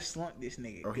gotta slump this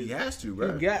nigga. Or he has to,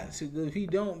 bro. He got to. Cause if he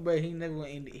don't, bro, he never gonna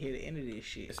hear the end of this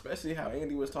shit. Especially how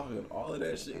Andy was talking all of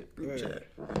that shit group chat.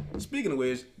 Speaking of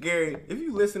which, Gary, if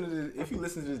you listen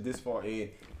to this far in,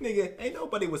 nigga, ain't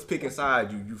nobody was picking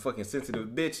sides. You fucking sensitive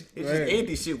bitch. It's just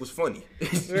Andy shit was funny.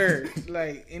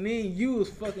 Like, and then you was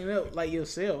fucking up like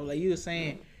yourself. Like you was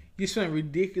saying. You spent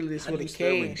ridiculous with a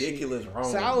K and shit.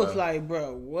 Wrong, so I was like,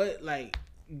 bro, what? Like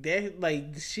that?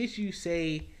 Like the shit you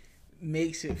say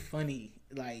makes it funny.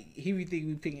 Like he be thinking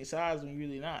we picking sides when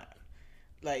really not.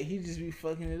 Like he just be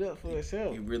fucking it up for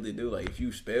himself. He really do. Like if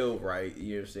you spell right,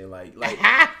 you know what I'm saying? Like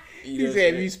you know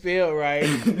said if you spell right,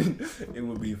 it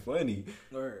would be funny.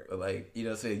 But like you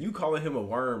know what I'm saying? You calling him a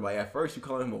worm. Like at first you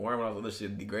calling him a worm and all the other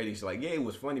shit degrading. So like yeah, it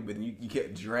was funny, but then you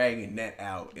kept dragging that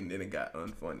out, and then it got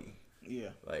unfunny. Yeah.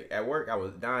 Like at work I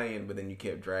was dying, but then you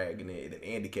kept dragging it, and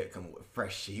Andy kept coming with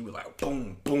fresh shit. He was like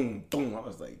boom, boom, boom. I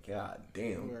was like, God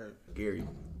damn, Gary,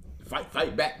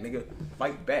 fight back, nigga,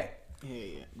 fight back.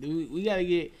 Yeah. Dude, we gotta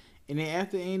get, and then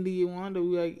after Andy and Wanda,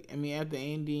 after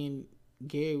Andy and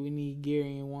Gary, we need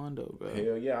Gary and Wanda, bro.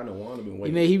 Hell yeah, I know Wanda been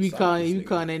waiting. You know he be calling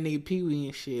that nigga Pee Wee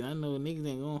and shit. I know niggas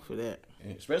ain't going for that.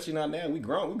 Especially not now. We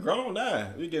grown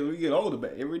now. We get older,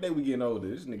 but every day we getting older.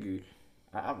 This nigga.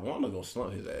 I want to go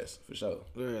slump his ass for sure.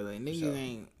 Bro, like niggas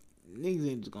ain't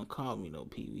just gonna call me no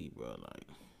Pee Wee, bro. Like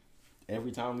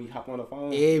every time we hop on the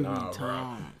phone, every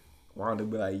time. Wanda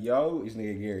be like, "Yo, it's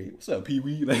nigga Gary. What's up, Pee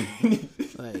Wee?"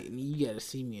 Like you gotta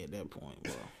see me at that point,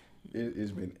 bro.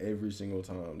 It's been every single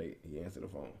time he answered the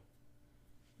phone.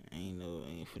 Ain't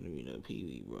finna be no Pee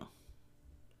Wee, bro.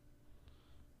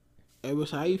 Hey, bro,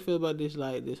 so how you feel about this?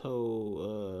 Like this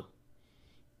whole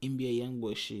NBA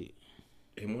YoungBoy shit.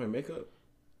 Him wearing makeup?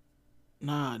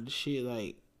 Nah, the shit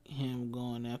like him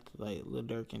going after like Lil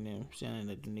Durk and them saying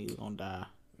that the niggas gonna die.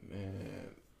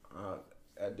 Man,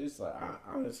 at this like I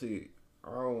honestly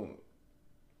I don't.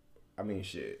 I mean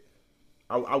shit.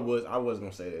 I was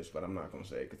gonna say this, but I'm not gonna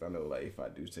say it because I know like if I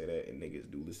do say that and niggas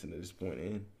do listen to this point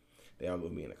in, they all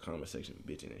gonna be in the comment section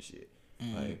bitching and shit.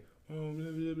 Like, oh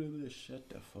blah, blah, blah, blah. Shut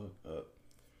the fuck up.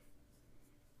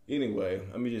 Anyway,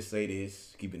 let me just say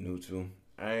this, keep it neutral.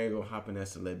 I ain't gonna hop in that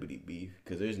celebrity beef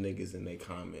because there's niggas in their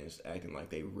comments acting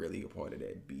like they really a part of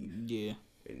that beef. Yeah.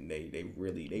 And they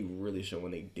really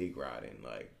showing they dick riding.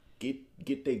 Like get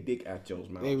they dick out your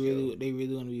mouth. They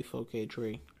really want to be 4K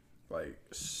Trey. Like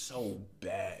so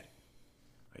bad.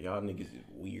 Like, y'all niggas is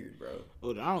weird, bro.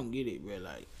 Well, I don't get it, bro.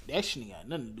 Like that shit ain't got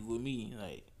nothing to do with me.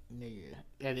 Like nigga,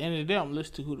 at the end of the day, I'm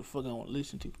listening to who the fuck I want to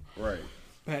listen to. Right.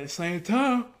 But at the same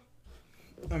time,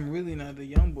 I'm really not a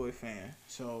YoungBoy fan,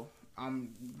 so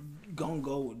I'm gonna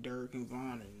go with Durk and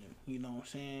Von and them. You know what I'm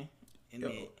saying? And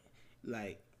then,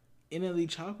 like, NLE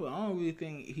Chopper, I don't really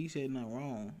think he said nothing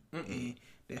wrong. And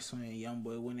that's when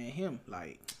YoungBoy went at him.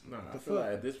 Like, nah, I feel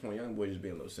like at this point, YoungBoy just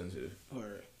being a little sensitive.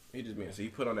 Word. He just being, so he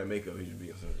put on that makeup, he just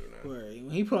being sensitive now. Word. When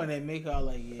he put on that makeup, I was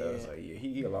like, yeah. I was like, yeah,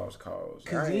 he lost cause.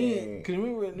 Cause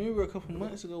remember a couple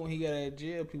months ago when he got out of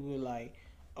jail, people were like,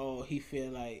 oh, he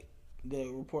felt like the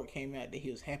report came out that he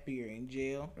was happier in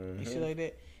jail and shit like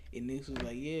that. And niggas was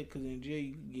like, yeah, because in jail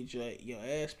you can get your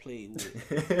ass played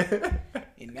with.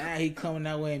 And now he coming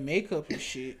out wearing makeup and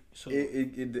shit. So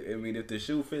I mean, if the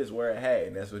shoe fits where it had,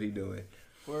 and that's what he doing.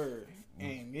 Word.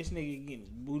 And this nigga getting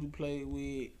booty played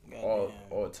with.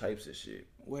 All types of shit.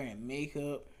 Wearing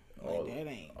makeup. Like, that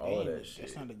ain't. All that shit.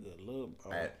 That's not a good look,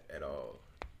 bro. At all.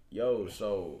 Yo,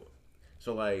 so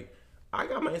like, I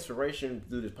got my inspiration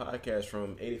through this podcast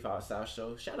from 85 South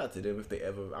Show. Shout out to them if they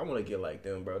ever. I want to get like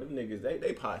them, bro. Them niggas,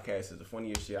 they podcast is the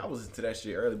funniest shit. I was into that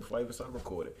shit early before I even started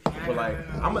recording. But like,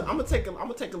 I'm gonna take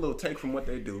a little take from what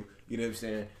they do. You know what I'm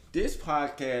saying? This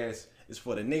podcast is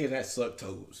for the niggas that suck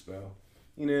toes, bro.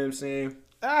 You know what I'm saying?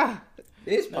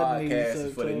 This podcast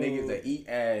is for the niggas that eat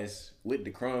ass with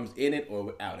the crumbs in it or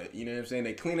without it. You know what I'm saying?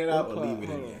 They clean it out or leave it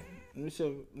in there. Let me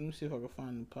see if I can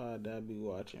find the pod that I be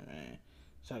watching, man.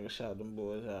 So I can shout them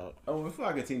boys out. Oh, before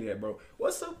I continue that, bro,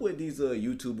 what's up with these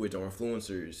YouTubers or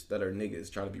influencers that are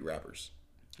niggas trying to be rappers?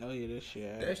 Oh yeah, that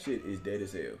shit. That shit is dead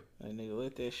as hell. Like, nigga,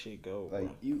 let that shit go. Like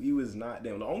bro. you was not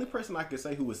them. The only person I could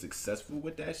say who was successful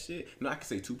with that shit, I could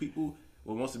say two people.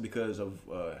 Well, mostly because of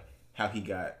how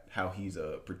he's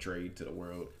portrayed to the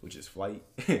world, which is Flight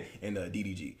and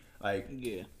DDG. Like,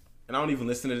 yeah. And I don't even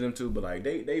listen to them too, but like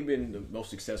they've been the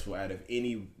most successful out of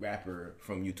any rapper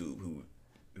from YouTube who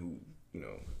you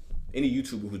know, any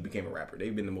YouTuber who became a rapper.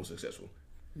 They've been the most successful.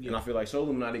 Yeah. And I feel like Soul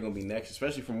Illuminati gonna be next,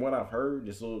 especially from what I've heard,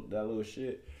 that little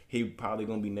shit. He probably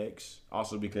gonna be next,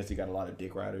 also because he got a lot of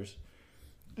dick riders.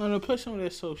 No, play some of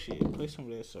that soul shit.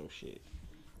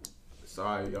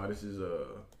 Sorry, y'all. This is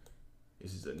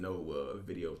This is a no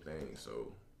video thing,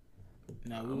 so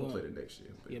No, I'm gonna play the next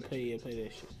shit. Play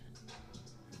that shit.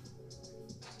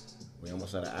 We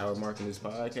almost at an hour mark in this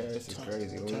podcast. It's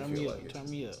crazy. I don't feel like it. Turn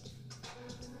me up.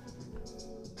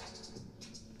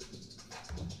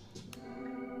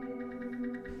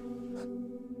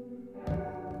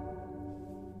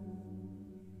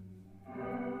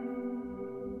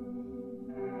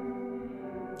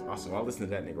 Also, I'll listen to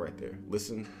that nigga right there.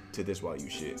 Listen to this while you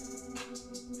shit.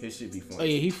 His shit be funny. Oh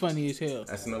yeah, he funny as hell.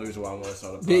 That's another reason why I want to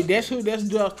start a podcast. That's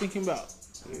who I was thinking about.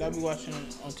 That I be watching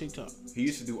on TikTok. He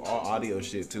used to do all audio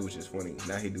shit too, which is funny.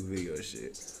 Now he do video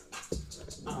shit.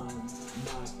 I'm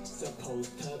not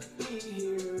supposed to be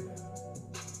here.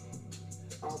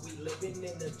 Are we living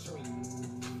in a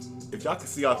dream? If y'all can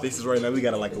see our faces right now, we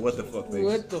got a what the fuck face.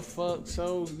 What the fuck?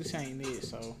 So this ain't it.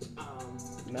 So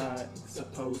I'm not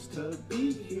supposed to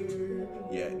be here.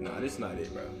 Yeah, nah, this not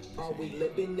it, bro. Are we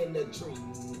living in a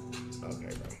dream?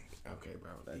 Okay,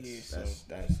 bro. That's Yeah,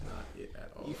 that's not it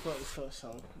at all. you fucked this up.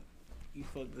 So you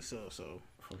fucked this up. So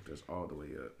Fuck this all the way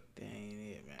up. that ain't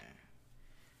it, man.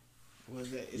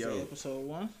 Was that? Is Yo. that episode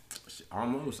 1?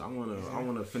 Almost. I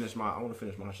wanna finish my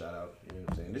shout out. You know what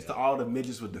I'm saying? This to all the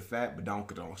midgets with the fat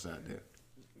badonkadonks out there.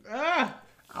 Ah,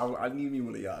 I need me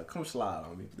one of y'all. Come slide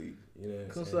on me, please. You know what I'm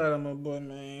come saying? slide on my boy,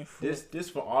 man. This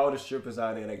for all the strippers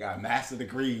out there that got master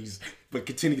degrees but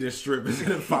continue to strip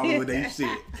instead of following their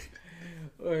shit.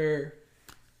 Or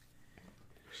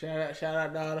shout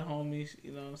out to all the homies.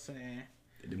 You know what I'm saying?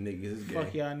 Them niggas is gay.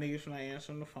 Fuck y'all niggas for not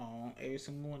answering the phone. Every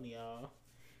single one of y'all.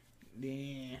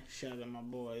 Then shout out my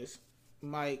boys,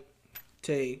 Mike,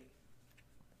 Tay,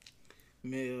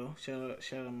 Mel. Shout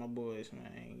out my boys,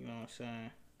 man. You know what I'm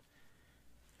saying?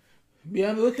 Be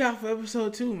on the lookout for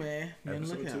episode 2, man. Be on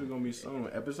the Episode lookout. 2 gonna be soon.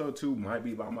 Episode 2 might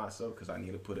be by myself because I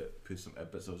need to put some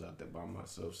episodes out there by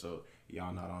myself. So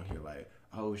y'all not on here like,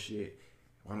 oh shit,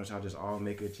 why don't y'all just all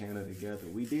make a channel together?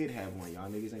 We did have one. Y'all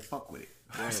niggas ain't fuck with it.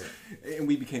 And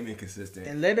we became inconsistent.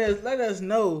 And let us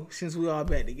know, since we all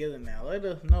back together now. Let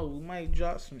us know. We might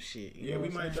drop some shit. You Yeah, know we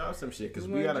what might I'm drop some shit because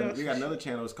We we might got drop some another shit.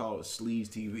 channel. It's called Sleeves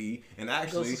TV, and saying? Go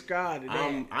actually, subscribe to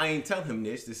that. I ain't tell him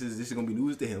this. This is gonna be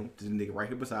news to him. This nigga right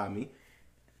here beside me.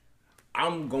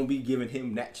 I'm gonna be giving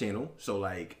him that channel. So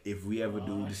like, if we ever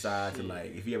do decide to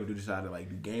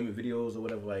do gaming videos or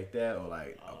whatever like that, or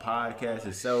like a podcast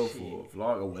itself or a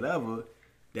vlog or whatever,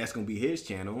 that's gonna be his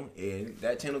channel, and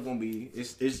that channel gonna be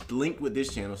it's linked with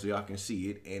this channel so y'all can see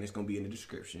it, and it's gonna be in the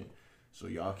description, so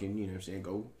y'all can, you know what I'm saying,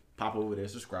 go pop over there,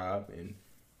 subscribe, and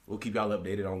we'll keep y'all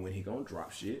updated on when he gonna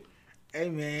drop shit. Hey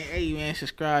man,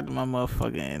 subscribe to my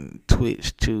motherfucking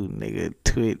Twitch too, nigga.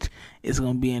 Twitch. It's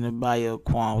gonna be in the bio.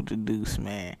 Quan with the Deuce,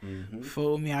 man.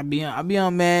 Follow me. I be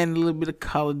on, man. A little bit of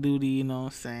Call of Duty. You know what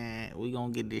I'm saying? We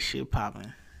gonna get this shit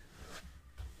popping.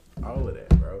 All of that,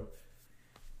 bro.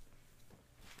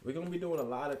 We're gonna be doing a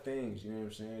lot of things, you know what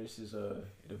I'm saying? This is the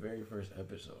very first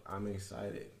episode. I'm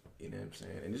excited, you know what I'm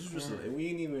saying? And this is just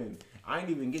I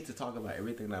didn't even get to talk about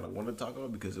everything that I wanted to talk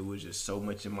about because it was just so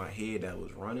much in my head that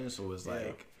was running. So it was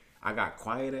like I got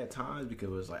quiet at times because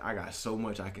it was like I got so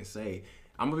much I can say.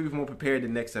 I'm gonna be more prepared the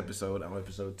next episode. On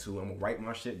episode 2, I'm gonna write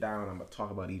my shit down. I'm gonna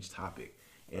talk about each topic,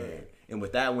 and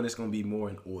with that one, it's gonna be more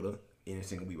in order. And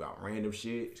it's gonna be about random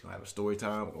shit. It's gonna have a story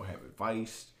time. We're gonna have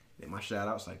advice. And my shout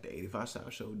outs like the 85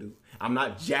 South Show do. I'm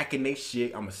not jacking they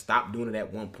shit. I'm gonna stop doing it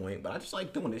at one point, but I just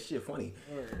like doing this shit funny.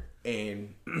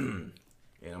 And and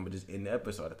I'm gonna just end the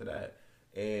episode after that.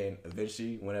 And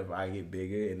eventually, whenever I get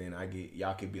bigger, and then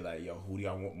y'all could be like, yo, who do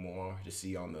y'all want more to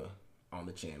see on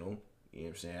the channel? You know what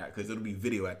I'm saying? Because it'll be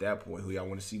video at that point. Who y'all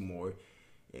want to see more?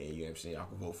 And you know what I'm saying? Y'all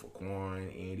can vote for Quan,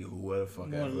 Andy, whoever the fuck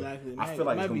More ever. likely. I feel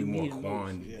like it's Might gonna be be more me the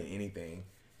Quan most, yeah. than anything.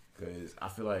 Because I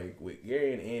feel like with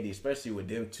Gary and Andy, especially with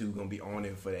them two gonna be on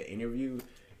it for that interview,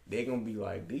 they're gonna be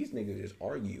like, these niggas just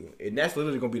argue. And that's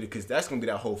literally gonna be because that's gonna be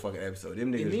that whole fucking episode.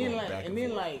 Them niggas going back and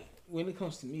forth. like when it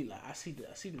comes to me, like I see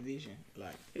the vision.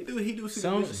 Like He do see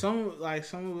some the vision. some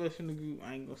of us in the group,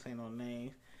 I ain't gonna say no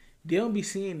names. They don't be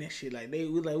seeing that shit. Like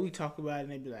we talk about it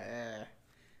and they be like,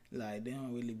 like they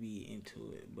don't really be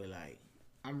into it. But like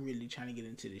I'm really trying to get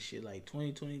into this shit. Like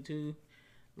 2022,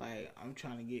 like I'm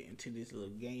trying to get into this little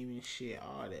gaming shit,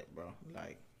 all that, bro.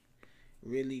 Like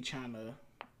really trying to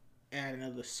add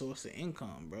another source of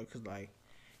income, bro. Cause like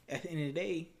at the end of the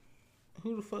day,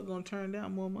 who the fuck gonna turn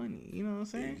down more money? You know what I'm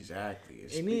saying? Exactly.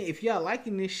 And then if y'all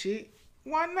liking this shit,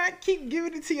 Why not keep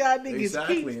giving it to y'all niggas?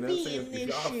 Exactly, Keep you know what I'm saying? feeding If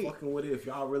this y'all shit. fucking with it, if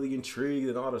y'all really intrigued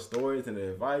in all the stories and the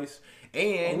advice,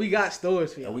 and We got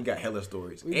stories for y'all. and we got hella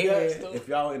stories. We And got stories. if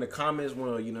y'all in the comments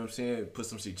want to, you know what I'm saying, put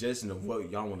some suggestions of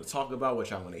what y'all want to talk about, what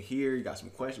y'all want to hear, you got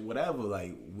some questions, whatever,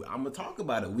 like, I'm going to talk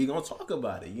about it. We going to talk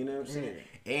about it, you know what I'm saying?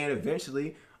 And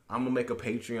eventually, I'm going to make a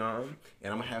Patreon,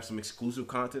 and I'm going to have some exclusive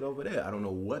content over there. I don't know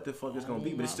what the fuck it's going to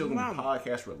be, but it's still going to be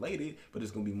podcast related, but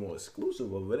it's going to be more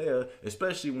exclusive over there,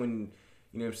 especially when...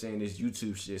 You know what I'm saying? This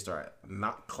YouTube shit start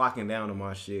not clocking down on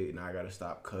my shit, and I gotta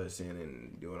stop cussing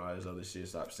and doing all this other shit.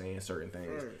 Stop saying certain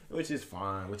things, which is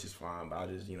fine. But I'll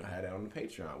just have that on the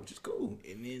Patreon, which is cool.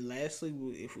 And then lastly,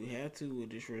 if we have to, we'll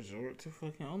just resort to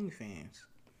fucking OnlyFans.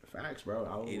 Facts,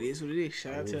 bro. It is what it is.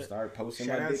 Shout out to the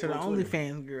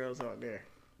OnlyFans girls out there.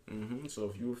 So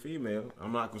if you a female,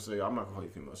 I'm not gonna call you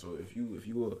female. So if you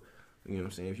were, you know what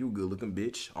I'm saying? If you a good looking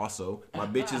bitch, also my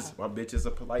bitch is a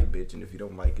polite bitch, and if you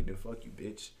don't like it, then fuck you,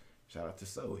 bitch. Shout out to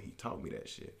So, he taught me that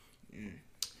shit.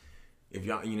 If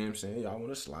y'all, you know what I'm saying, y'all want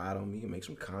to slide on me and make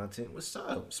some content, what's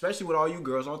up? Especially with all you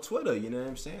girls on Twitter, you know what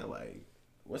I'm saying? Like,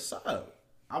 what's up?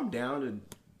 I'm down to,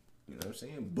 you know what I'm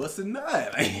saying, bust a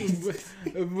nut. Lil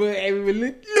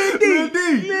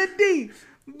D.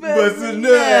 Bust a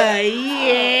nut.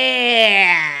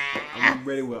 Yeah. I'm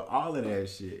ready with all of that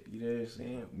shit. You know what I'm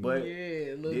saying? But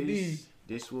yeah, Lil D.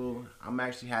 I'm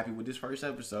actually happy with this first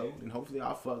episode, and hopefully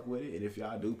I'll fuck with it. And if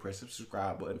y'all do, press the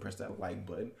subscribe button, press that like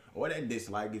button, or that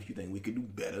dislike if you think we could do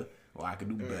better, or I could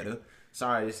do better.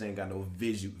 Sorry, this ain't got no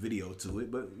video to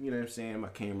it, but you know what I'm saying? My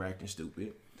camera acting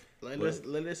stupid. Let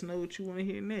us know what you want to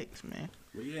hear next, man.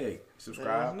 But yeah,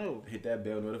 subscribe, hit that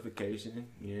bell notification,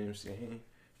 you know what I'm saying?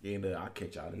 And I'll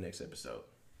catch y'all in the next episode.